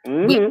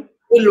 We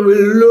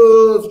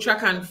love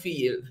track and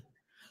field.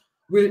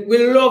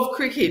 We love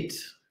cricket.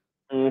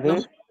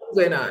 What's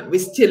going on? We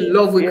still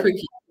love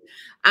cricket.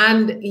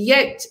 And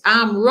yet,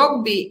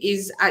 rugby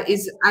is,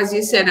 as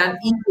you said, an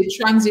easy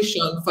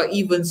transition for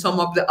even some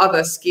of the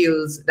other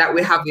skills that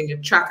we have in the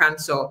track, and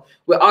so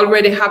we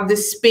already have the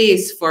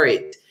space for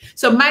it.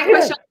 So my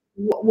question: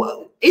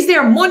 is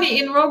there money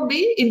in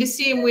rugby in the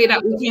same way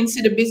that we can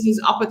see the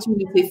business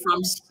opportunity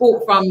from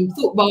sport, from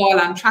football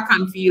and track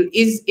and field?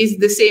 Is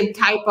the same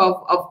type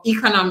of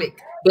economic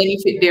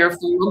benefit there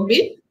for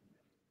rugby?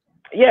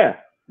 Yeah,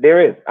 there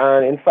is,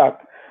 and in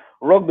fact,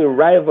 rugby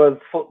rivals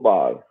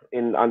football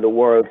on the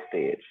world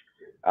stage.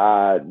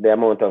 The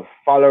amount of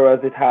followers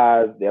it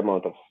has, the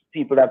amount of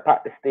people that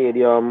pack the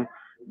stadium,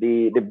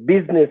 the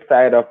business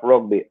side of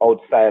rugby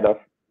outside of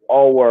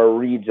our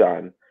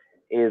region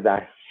is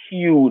a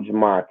huge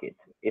market.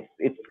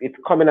 It's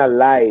coming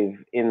alive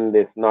in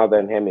this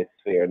northern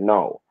hemisphere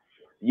now.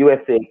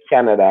 USA,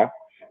 Canada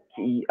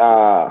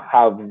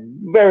have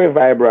very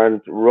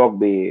vibrant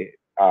rugby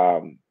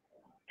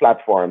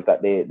platforms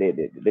that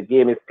the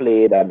game is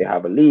played, and they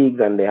have leagues,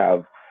 and they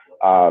have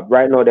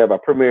right now they have a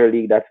Premier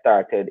League that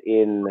started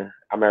in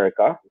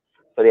America,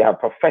 so they have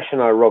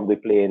professional rugby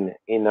playing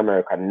in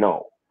America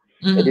now.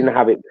 They didn't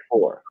have it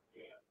before.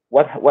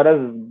 What has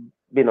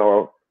been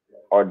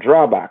our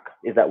drawback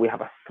is that we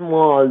have a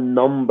small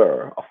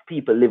number of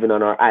people living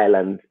on our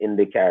islands in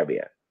the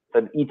Caribbean.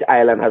 So each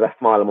island has a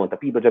small amount of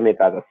people.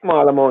 Jamaica has a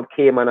small amount,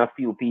 Cayman a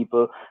few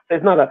people. So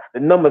it's not the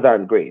numbers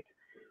aren't great.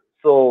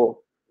 So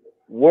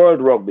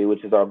World Rugby,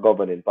 which is our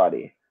governing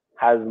body,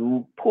 has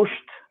pushed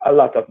a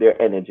lot of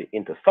their energy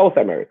into South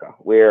America,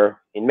 where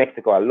in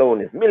Mexico alone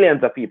is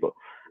millions of people,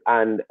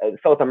 and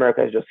South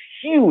America is just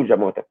huge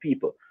amount of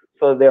people.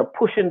 So they're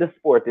pushing the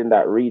sport in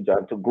that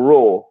region to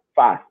grow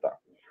faster.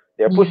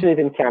 They're pushing it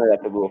in Canada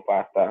to grow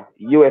faster,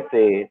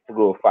 USA to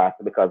grow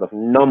faster because of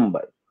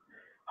numbers.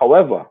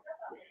 However,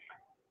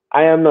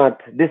 I am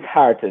not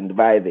disheartened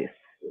by this,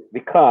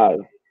 because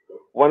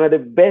one of the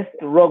best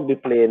rugby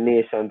playing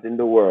nations in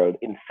the world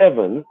in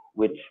sevens,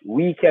 which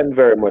we can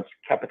very much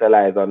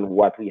capitalize on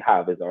what we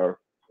have is our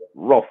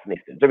roughness.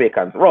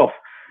 Jamaicans rough,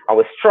 and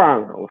we're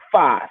strong, and we're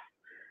fast.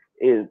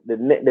 Is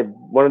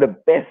one of the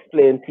best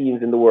playing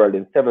teams in the world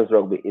in sevens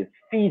rugby is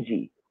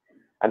Fiji.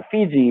 And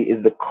Fiji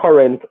is the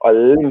current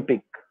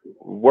Olympic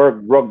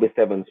World Rugby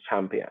Sevens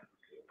champion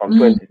from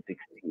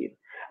 2016.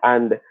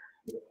 And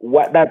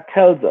what that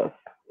tells us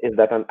is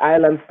that an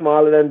island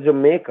smaller than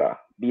Jamaica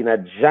being a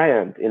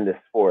giant in the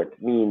sport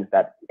means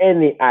that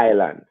any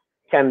island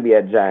can be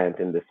a giant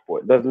in the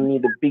sport. Doesn't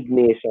need the big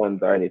nations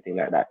or anything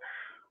like that.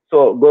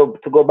 So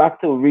to go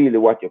back to really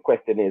what your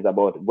question is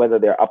about whether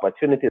there are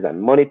opportunities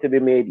and money to be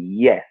made,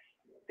 yes,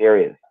 there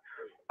is.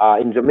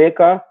 In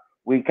Jamaica,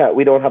 we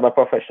don't have a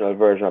professional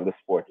version of the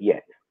sport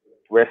yet.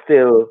 We're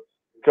still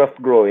just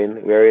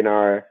growing. We're in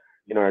our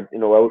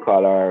what we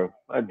call our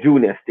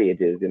junior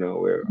stages.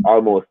 We're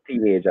almost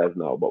teenagers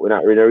now, but we're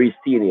not really reached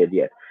teenage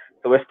yet.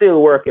 So we're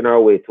still working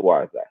our way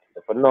towards that.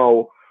 So for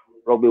now,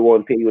 rugby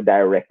won't pay you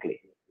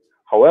directly.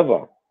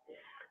 However,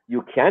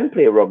 you can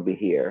play rugby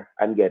here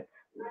and get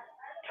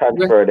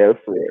transferred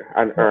elsewhere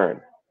and earn.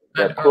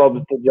 There are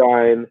clubs to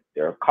join,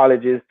 there are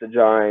colleges to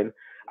join,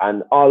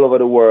 and all over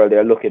the world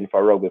they're looking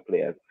for rugby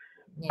players.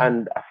 Yeah.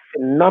 And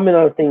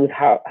phenomenal things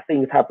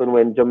happen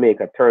when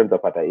Jamaica turns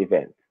up at an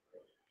event.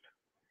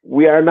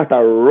 We are not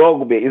a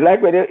rugby. It's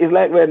like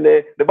when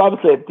the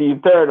bobsled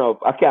team turn up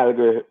at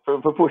Calgary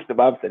for push the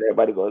bobsled.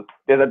 Everybody goes,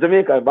 there's a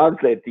Jamaican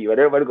bobsled team, and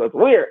everybody goes,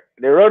 where?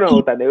 They run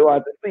out and they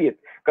want to see it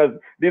because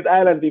these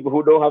island people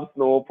who don't have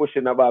snow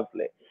pushing a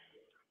bobsled.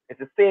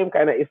 It's the same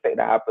kind of effect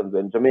that happens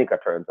when Jamaica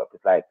turns up.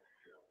 It's like,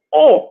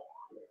 oh,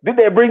 did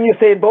they bring you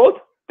St. Boat?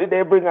 Did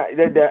they bring?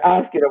 They're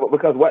asking about,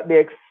 because what they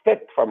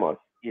expect from us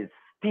is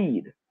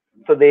speed.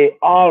 So they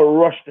all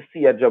rush to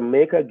see a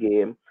Jamaica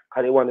game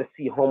because they want to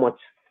see how much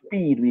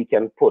speed we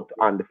can put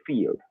on the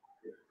field.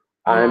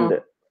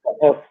 And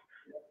for us,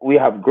 we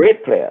have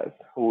great players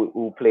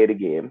who play the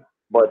game,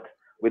 but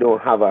we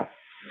don't have a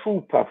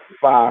super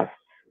fast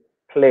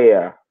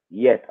player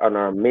yet on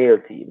our male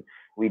team.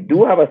 We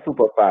do have a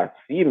super fast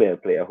female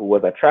player who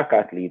was a track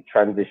athlete,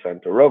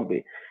 transitioned to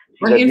rugby.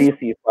 She's a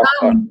DC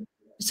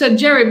So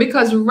Jerry,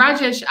 because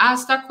Rajesh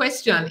asked a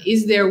question,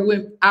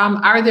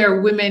 are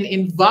there women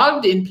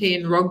involved in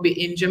playing rugby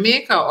in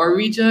Jamaica or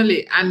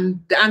regionally? And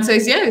the answer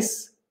is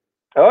yes.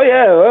 Oh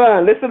yeah,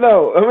 well, listen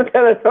now. I'm gonna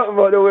tell you something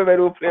about the women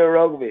who play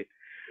rugby.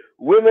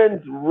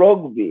 Women's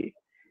rugby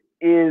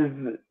is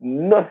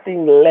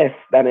nothing less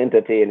than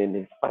entertaining.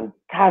 It's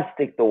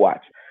fantastic to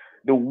watch.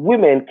 The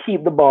women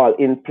keep the ball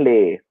in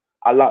play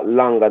a lot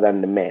longer than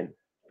the men.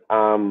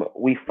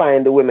 We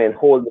find the women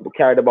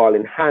carry the ball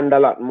in hand a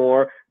lot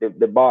more.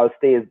 The ball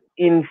stays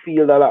in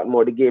field a lot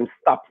more. The game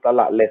stops a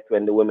lot less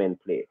when the women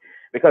play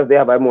because they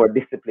have a more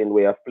disciplined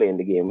way of playing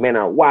the game. Men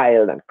are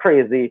wild and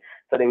crazy,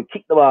 so they will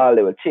kick the ball,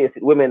 they will chase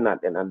it. Women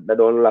not, and they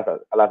don't a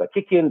lot of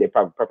kicking. They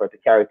prefer to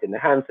carry it in the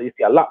hand. So you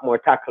see a lot more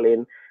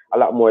tackling, a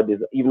lot more.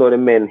 Even though the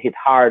men hit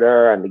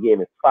harder and the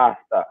game is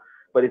faster,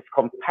 but it's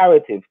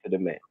comparative to the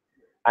men.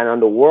 And on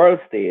the world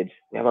stage,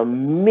 we have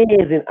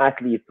amazing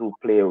athletes who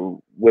play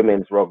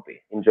women's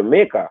rugby. In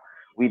Jamaica,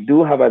 we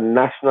do have a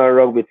national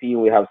rugby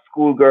team. We have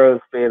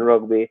schoolgirls playing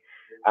rugby,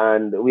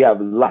 and we have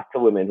lots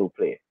of women who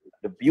play.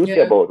 The beauty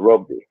about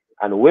rugby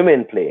and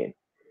women playing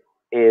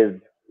is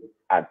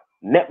a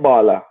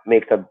netballer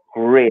makes a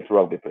great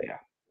rugby player.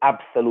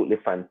 Absolutely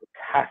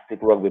fantastic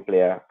rugby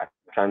player, a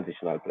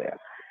transitional player.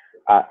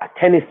 A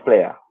tennis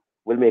player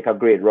will make a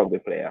great rugby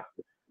player.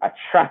 A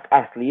track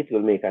athlete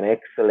will make an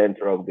excellent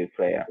rugby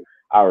player.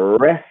 A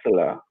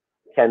wrestler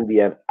can be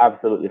an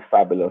absolutely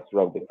fabulous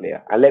rugby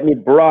player. And let me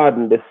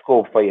broaden the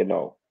scope for you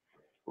now.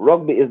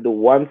 Rugby is the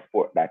one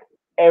sport that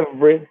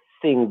every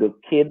single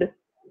kid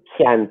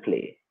can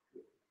play.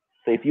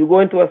 So if you go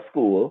into a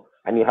school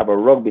and you have a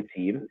rugby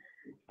team,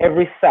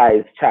 every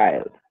size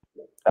child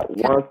that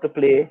wants to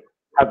play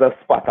has a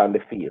spot on the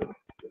field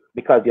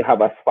because you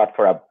have a spot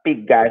for a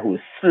big guy who's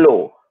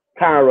slow,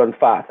 can't run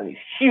fast, and he's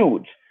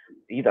huge.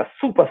 He's a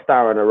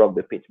superstar on a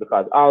rugby pitch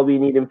because all we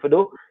need him to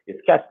do is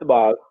catch the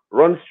ball,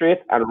 run straight,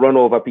 and run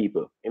over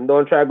people. And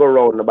don't try to go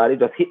around nobody,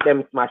 just hit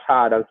them, smash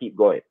hard, and keep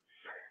going.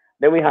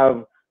 Then we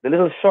have the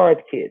little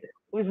short kid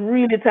who's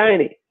really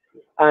tiny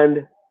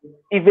and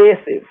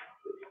evasive.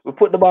 We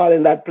put the ball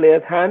in that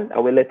player's hand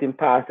and we let him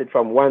pass it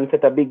from one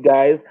set of big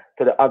guys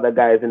to the other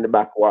guys in the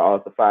back who are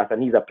also fast.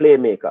 And he's a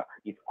playmaker.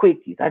 He's quick,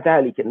 he's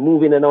agile, he can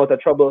move in and out of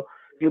trouble.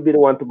 He'll be the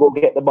one to go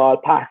get the ball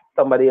past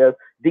somebody else,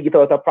 dig it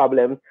out of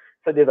problems.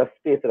 So there's a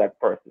space for that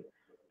person.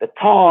 The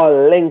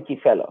tall, lanky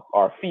fellow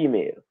or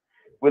female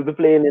will be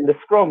playing in the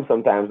scrum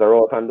sometimes or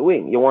out on the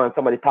wing. You want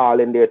somebody tall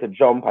in there to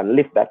jump and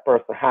lift that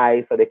person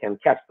high so they can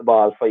catch the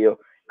ball for you.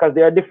 Because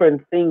there are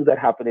different things that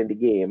happen in the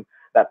game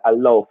that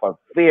allow for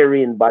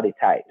varying body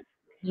types.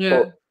 Yeah.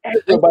 So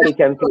everybody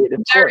can play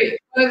the sport.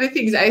 One of the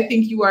things I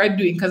think you are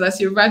doing, because I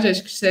see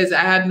Rajesh says, I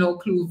had no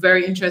clue,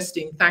 very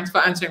interesting. Thanks for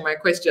answering my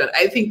question.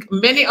 I think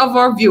many of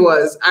our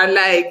viewers are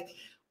like,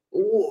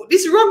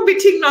 this rugby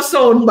thing not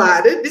sound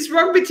bad. This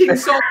rugby thing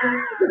sound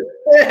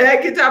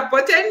like it have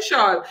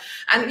potential.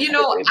 And, you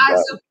know,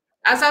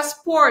 as a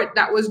sport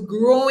that was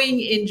growing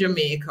in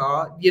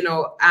Jamaica, you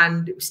know,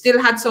 and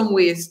still had some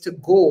ways to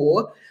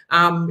go,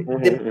 the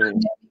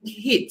pandemic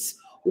hits.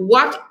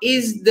 What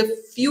is the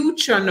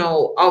future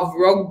now of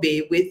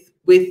rugby with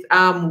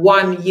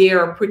 1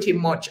 year pretty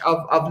much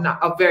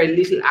of very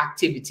little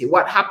activity?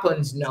 What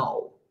happens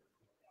now?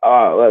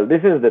 Well,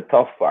 this is the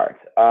tough part.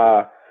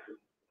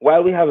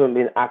 While we haven't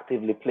been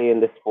actively playing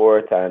the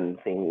sport and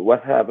things,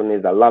 what's happened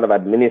is a lot of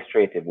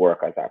administrative work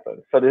has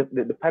happened. So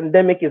the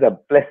pandemic is a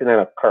blessing and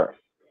a curse,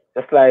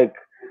 just like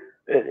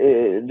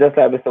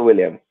Mr.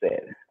 Williams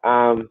said.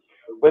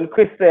 When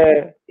Chris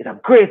said it's a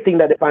great thing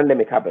that the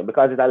pandemic happened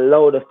because it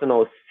allowed us to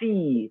now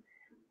see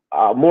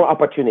more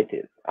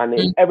opportunities. And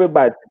in every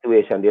bad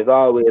situation, there's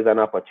always an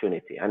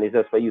opportunity, and it's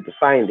just for you to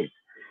find it.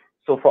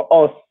 So for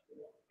us,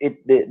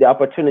 the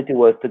opportunity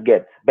was to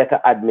get better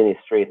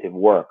administrative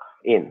work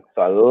in.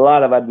 So a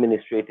lot of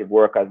administrative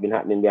work has been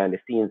happening behind the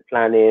scenes,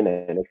 planning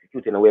and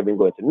executing, and we've been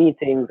going to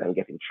meetings and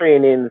getting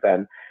trainings,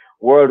 and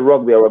World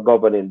Rugby, our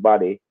governing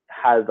body,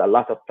 has a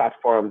lot of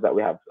platforms that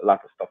we have a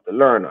lot of stuff to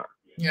learn on.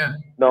 Yeah.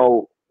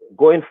 Now,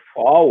 going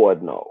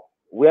forward now,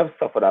 we have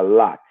suffered a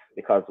lot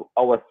because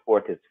our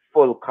sport is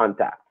full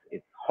contact.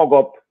 It's hug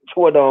up,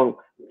 throw down,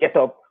 get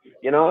up.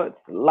 You know, it's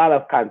a lot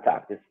of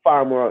contact. It's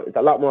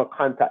a lot more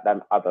contact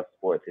than other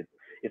sports.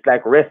 It's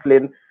like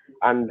wrestling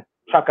and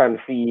track and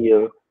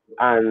field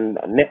and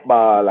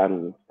netball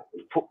and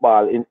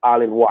football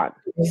all in one.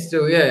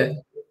 So yeah.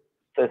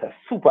 So it's a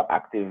super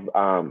active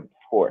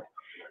sport.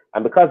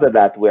 And because of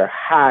that, we're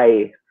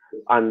high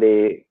on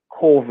the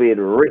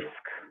COVID risk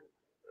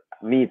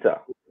meter,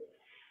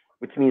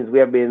 which means we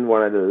have been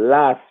one of the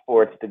last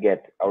sports to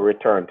get a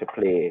return to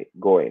play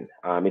going.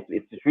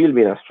 It's really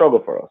been a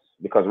struggle for us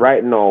because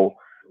right now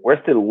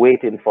we're still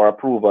waiting for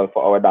approval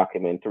for our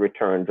document to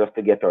return just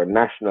to get our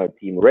national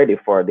team ready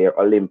for their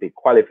Olympic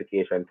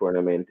qualification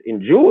tournament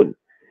in June.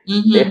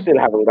 They still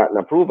haven't gotten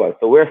approval.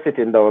 So we're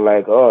sitting down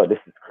like, oh, this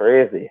is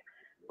crazy.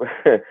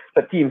 It's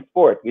a team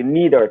sport. We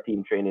need our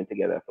team training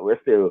together. So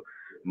we're still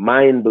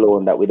mind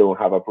blown that we don't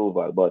have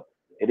approval, but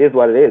it is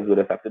what it is. We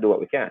just have to do what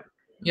we can.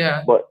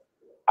 Yeah. But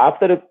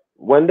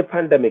when the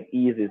pandemic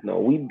eases now,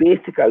 we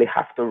basically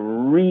have to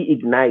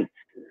reignite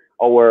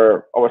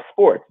our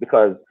sport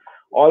because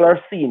all our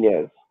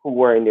seniors who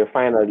were in their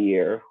final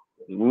year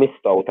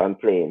missed out on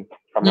playing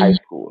from high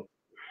school.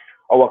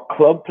 Our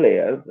club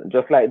players,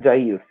 just like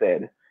Jaheel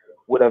said,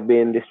 would have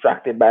been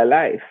distracted by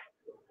life.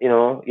 You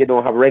know, you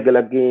don't have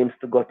regular games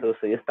to go to,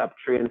 so you stop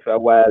training for a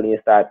while and you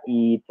start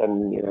eat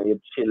and, you know,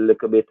 you chill a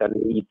little bit and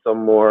you eat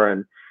some more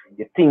and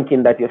you're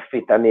thinking that you're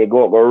fit and you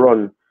go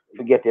run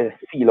to get your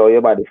feel how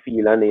your body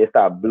feel and then you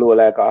start blow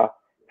like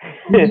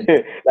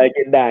like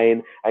you're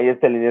dying and you're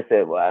telling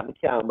yourself, well,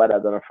 I can't bother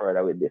going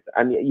further with this.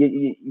 And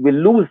we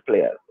lose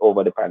players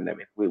over the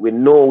pandemic. We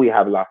know we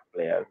have lost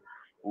players,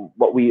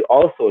 but we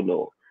also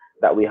know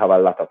that we have a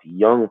lot of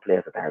young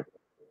players that are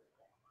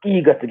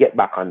eager to get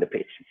back on the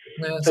pitch.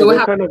 Yeah. So we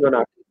have kind of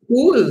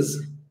schools.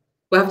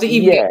 We have to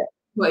even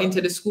get into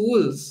the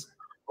schools.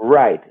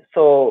 Right.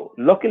 So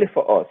luckily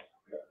for us,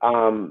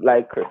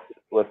 like Chris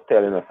was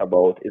telling us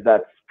about, is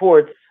that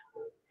sports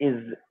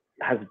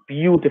has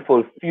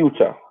beautiful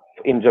future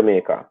in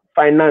Jamaica,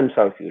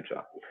 financial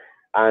future.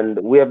 And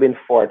we have been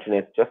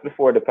fortunate, just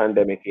before the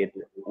pandemic hit,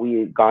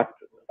 we got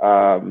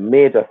a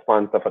major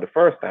sponsor for the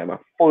first time, a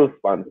full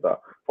sponsor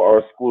for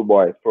our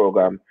schoolboys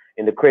program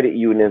in the credit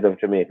unions of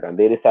Jamaica. And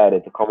they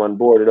decided to come on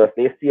board with us.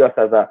 They see us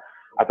as a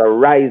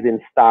rising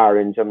star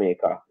in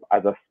Jamaica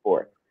as a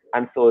sport.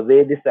 And so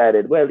they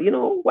decided, well, you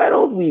know, why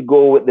don't we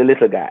go with the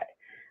little guy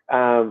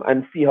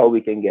and see how we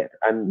can get.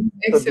 And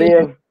so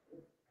they've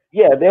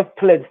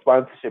pledged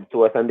sponsorship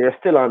to us and they're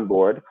still on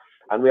board.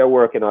 And we are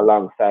working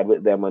alongside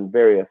with them on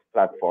various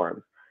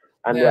platforms.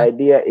 And the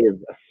idea is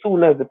as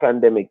soon as the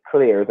pandemic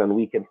clears and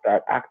we can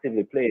start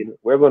actively playing,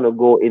 we're going to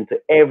go into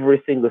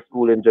every single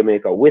school in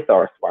Jamaica with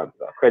our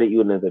sponsor, Credit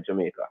Unions of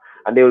Jamaica.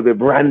 And they will be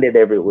branded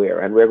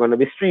everywhere. And we're going to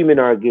be streaming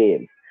our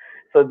games.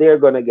 So they're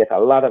going to get a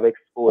lot of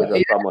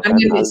exposure from us. And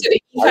it's an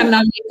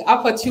economic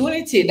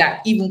opportunity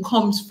that even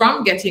comes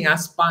from getting a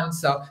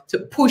sponsor to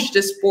push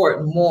the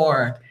sport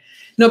more.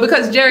 No,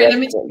 because Jerry, let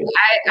me tell you,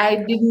 I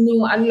didn't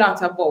know a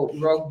lot about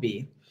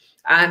rugby.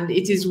 And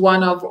it is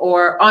one of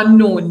our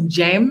unknown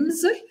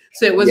gems.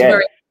 So it was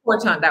very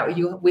important that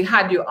we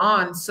had you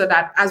on so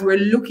that as we're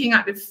looking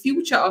at the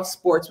future of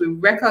sports, we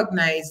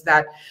recognize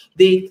that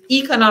the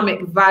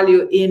economic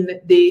value in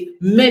the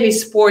many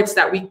sports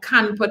that we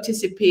can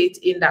participate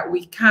in, that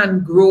we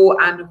can grow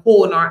and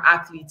hone our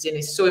athletes in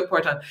is so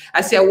important.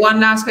 I see one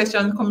last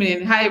question coming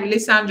in. Hi,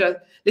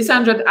 Lysandra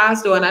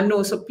asked though, and I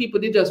know some people,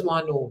 they just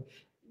want to know.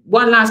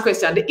 One last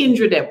question, how the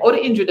injure them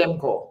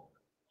go?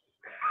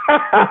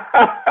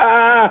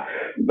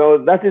 No,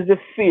 that is the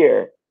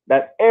fear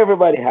that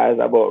everybody has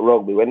about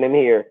rugby when they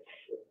hear,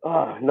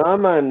 oh, no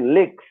man,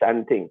 licks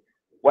and things.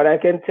 What I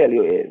can tell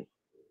you is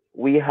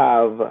we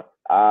have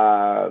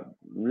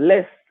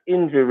less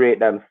injury rate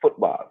than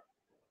football.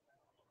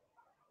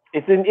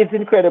 It's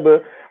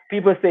incredible.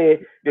 People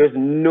say there's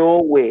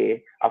no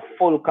way a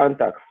full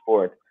contact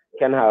sport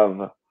can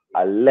have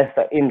a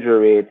lesser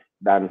injury rate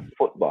than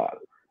football.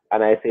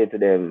 And I say to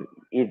them,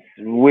 it's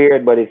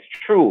weird, but it's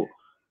true.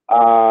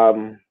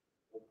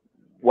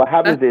 What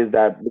happens is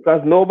that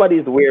because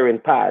nobody's wearing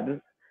pads,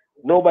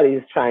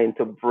 nobody's trying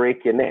to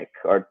break your neck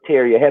or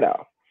tear your head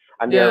off.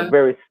 And there are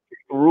very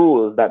strict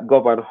rules that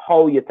govern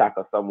how you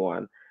tackle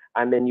someone.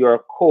 And then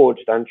you're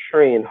coached and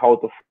trained how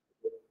to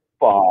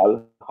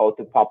fall, how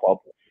to pop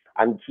up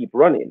and keep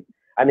running.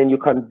 And then you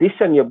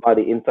condition your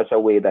body in such a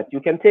way that you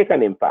can take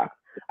an impact.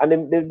 And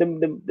then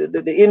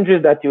the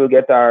injuries that you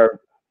get are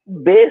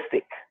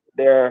basic.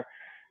 They're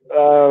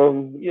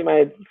you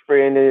might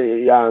sprain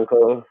your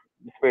ankle,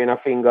 sprain a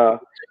finger,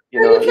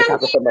 you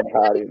tackle somebody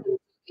hard.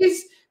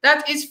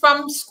 That is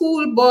from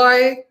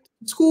schoolboy,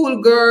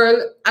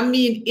 schoolgirl. I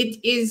mean,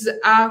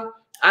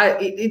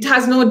 it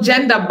has no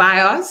gender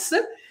bias.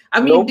 I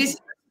mean, this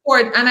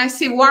sport, and I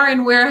see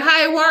Warren Ware.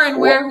 Hi, Warren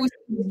Ware, who's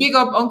big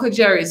up Uncle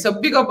Jerry.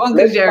 So big up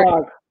Uncle Jerry.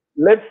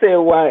 let's tell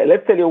you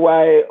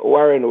why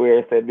Warren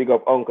Weir said big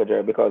up Uncle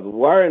Jerry, because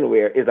Warren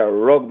Weir is a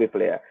rugby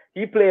player.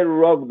 He played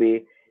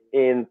rugby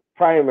in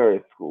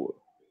primary school.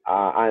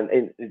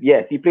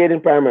 Yes, he played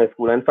in primary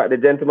school. In fact, the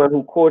gentleman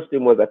who coached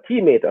him was a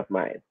teammate of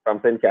mine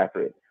from St.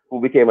 Catherine, who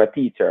became a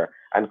teacher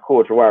and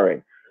coached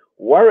Warren.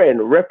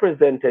 Warren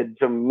represented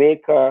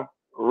Jamaica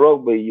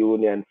Rugby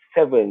Union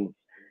Sevens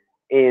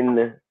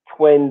in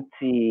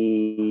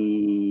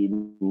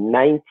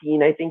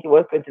 2019, I think it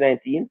was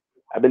 2019.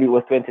 I believe it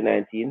was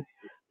 2019.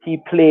 He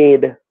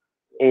played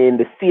in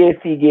the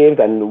CAC games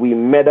and we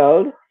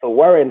medaled. So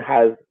Warren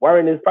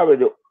is probably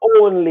the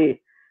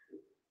only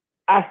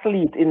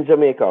athlete in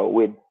Jamaica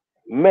with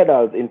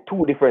medals in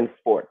 2 different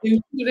sports.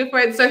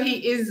 So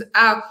he is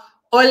an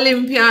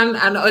Olympian,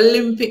 an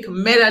Olympic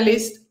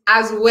medalist,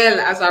 as well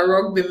as a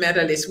rugby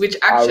medalist, which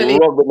actually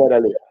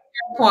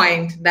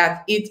point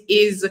that it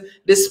is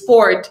the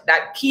sport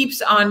that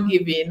keeps on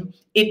giving.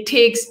 It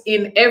takes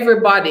in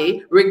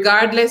everybody,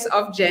 regardless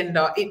of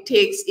gender. It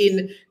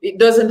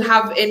doesn't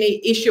have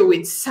any issue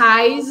with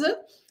size.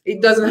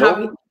 It doesn't have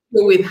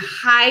issue with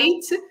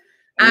height.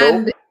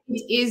 And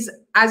it is,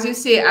 as you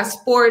say, a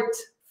sport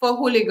for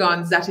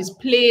hooligans that is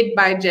played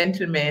by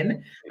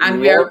gentlemen.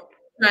 And we are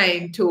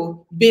trying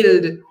to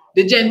build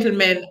the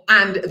gentlemen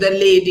and the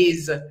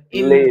ladies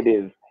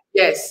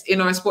yes, in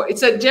our sport.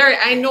 It's a Jerry,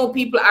 I know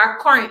people are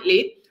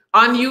currently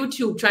on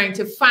YouTube trying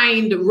to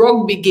find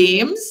rugby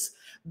games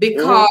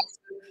because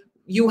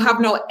you have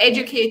now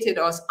educated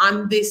us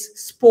on this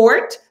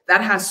sport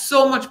that has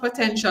so much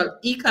potential,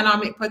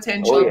 economic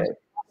potential,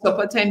 the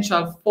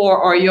potential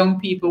for our young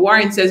people.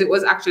 Warren says it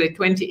was actually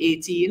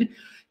 2018.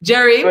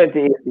 Jerry,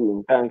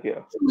 2018, thank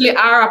you. You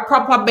are a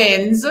proper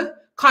Benz.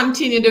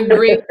 Continue the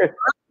great work,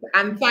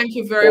 and thank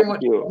you very much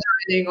for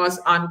joining us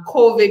on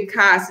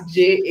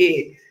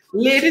CovidCastJA.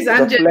 Ladies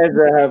and gentlemen, it's a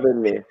pleasure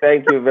having me.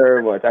 Thank you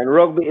very much. And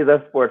rugby is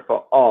a sport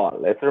for all.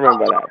 Let's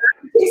remember that.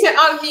 He said,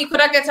 me could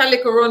I get a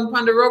little run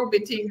on the rugby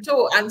team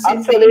too? And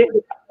since actually,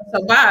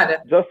 so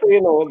bad. Just so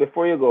you know,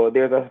 before you go,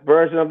 there's a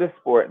version of the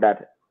sport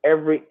that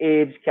every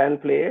age can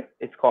play.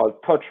 It's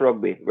called touch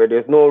rugby, where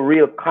there's no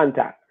real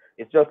contact.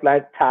 It's just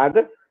like tag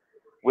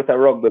with a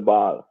rugby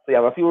ball. So you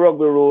have a few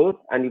rugby rules,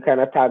 and you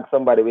kind of tag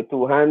somebody with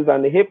 2 hands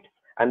on the hips,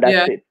 and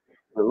that's it.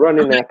 They run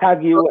in and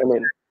tag you, and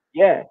then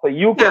so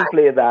you can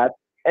play that.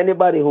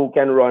 Anybody who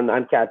can run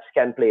and catch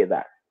can play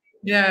that.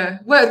 Yeah.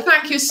 Well,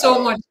 thank you so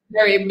much,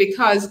 Jerry,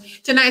 because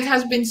tonight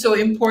has been so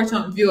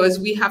important, viewers.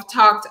 We have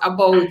talked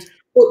about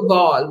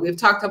football. We've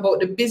talked about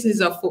the business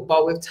of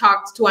football. We've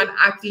talked to an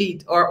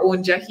athlete, our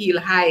own Jaheel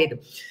Hyde,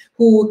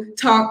 who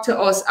talked to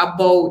us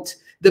about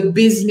the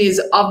business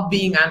of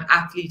being an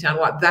athlete and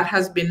what that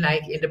has been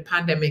like in the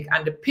pandemic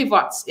and the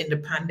pivots in the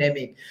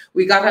pandemic.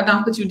 We got an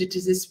opportunity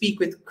to speak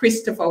with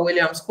Christopher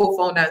Williams,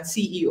 co-founder and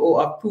CEO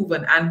of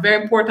Proven, and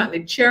very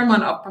importantly,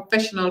 chairman of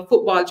Professional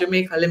Football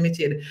Jamaica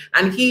Limited.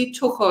 And he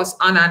took us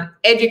on an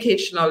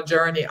educational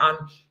journey on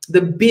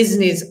the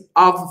business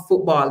of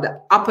football, the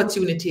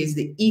opportunities,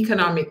 the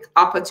economic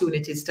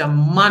opportunities to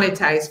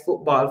monetize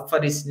football for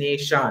this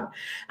nation.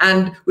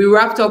 And we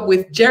wrapped up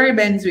with Jerry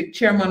Benzwick,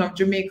 chairman of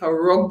Jamaica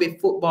Rugby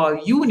Football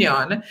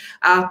Union,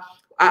 a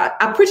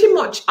pretty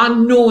much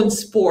unknown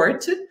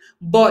sport,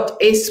 but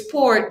a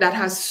sport that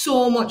has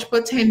so much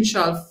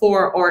potential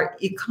for our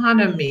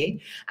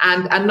economy,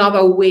 and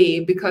another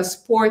way, because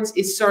sports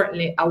is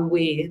certainly a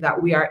way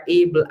that we are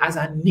able as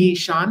a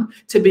nation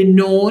to be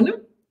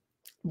known,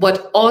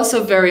 but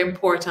also very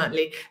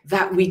importantly,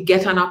 that we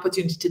get an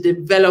opportunity to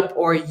develop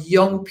our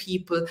young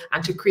people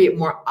and to create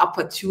more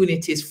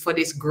opportunities for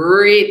this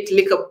great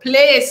little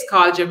place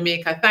called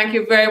Jamaica. Thank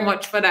you very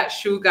much for that,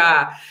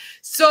 Sugar.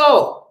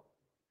 So,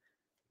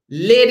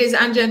 ladies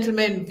and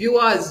gentlemen,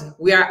 viewers,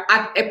 we are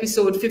at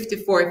episode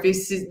 54. If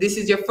this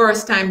is your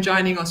first time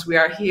joining us, we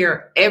are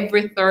here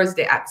every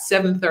Thursday at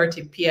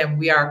 7:30 p.m.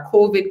 We are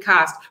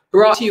CovidCast,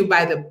 brought to you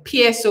by the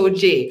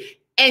PSOJ,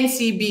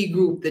 NCB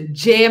Group, the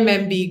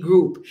JMMB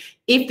Group.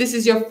 If this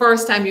is your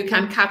first time, you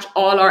can catch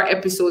all our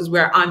episodes.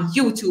 We're on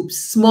YouTube,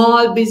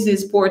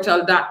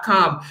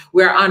 smallbusinessportal.com.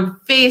 We're on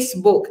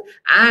Facebook.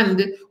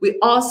 And we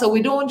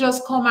don't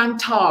just come and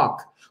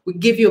talk. We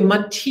give you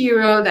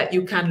material that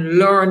you can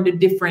learn the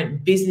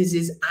different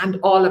businesses and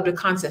all of the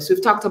concepts.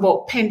 We've talked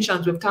about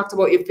pensions. We've talked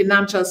about your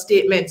financial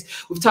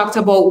statements. We've talked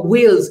about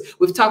wills.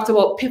 We've talked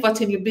about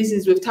pivoting your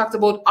business. We've talked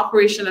about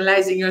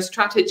operationalizing your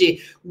strategy.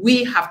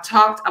 We have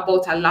talked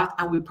about a lot,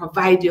 and we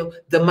provide you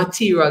the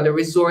material, the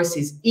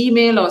resources.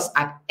 Email us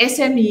at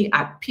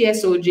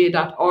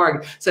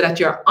sme@psoj.org so that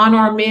you're on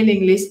our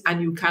mailing list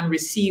and you can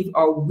receive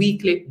our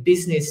weekly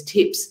business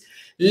tips.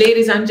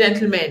 Ladies and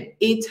gentlemen,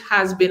 it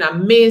has been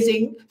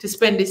amazing to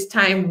spend this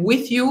time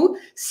with you.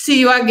 See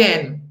you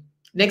again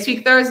next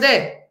week,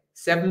 Thursday,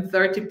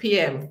 7:30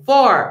 p.m.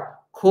 for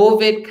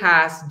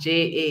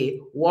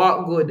CovidCastJA.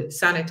 Walk good,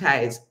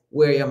 sanitize,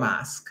 wear your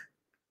mask.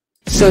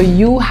 So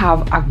you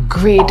have a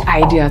great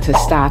idea to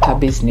start a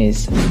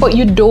business, but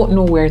you don't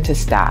know where to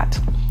start.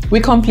 We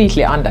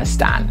completely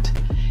understand.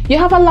 You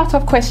have a lot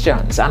of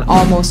questions and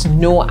almost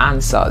no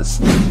answers.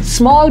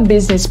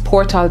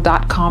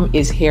 Smallbusinessportal.com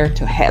is here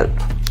to help.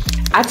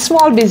 At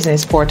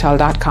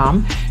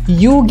smallbusinessportal.com,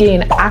 you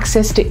gain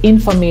access to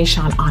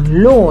information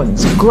on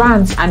loans,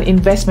 grants, and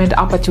investment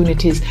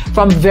opportunities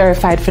from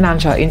verified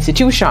financial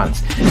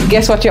institutions.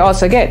 Guess what you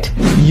also get?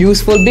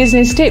 Useful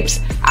business tips,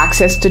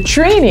 access to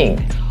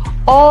training.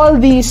 All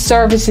these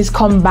services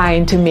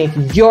combine to make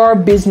your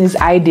business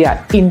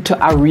idea into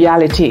a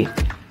reality.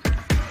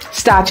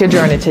 Start your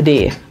journey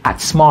today at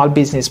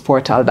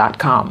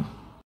smallbusinessportal.com.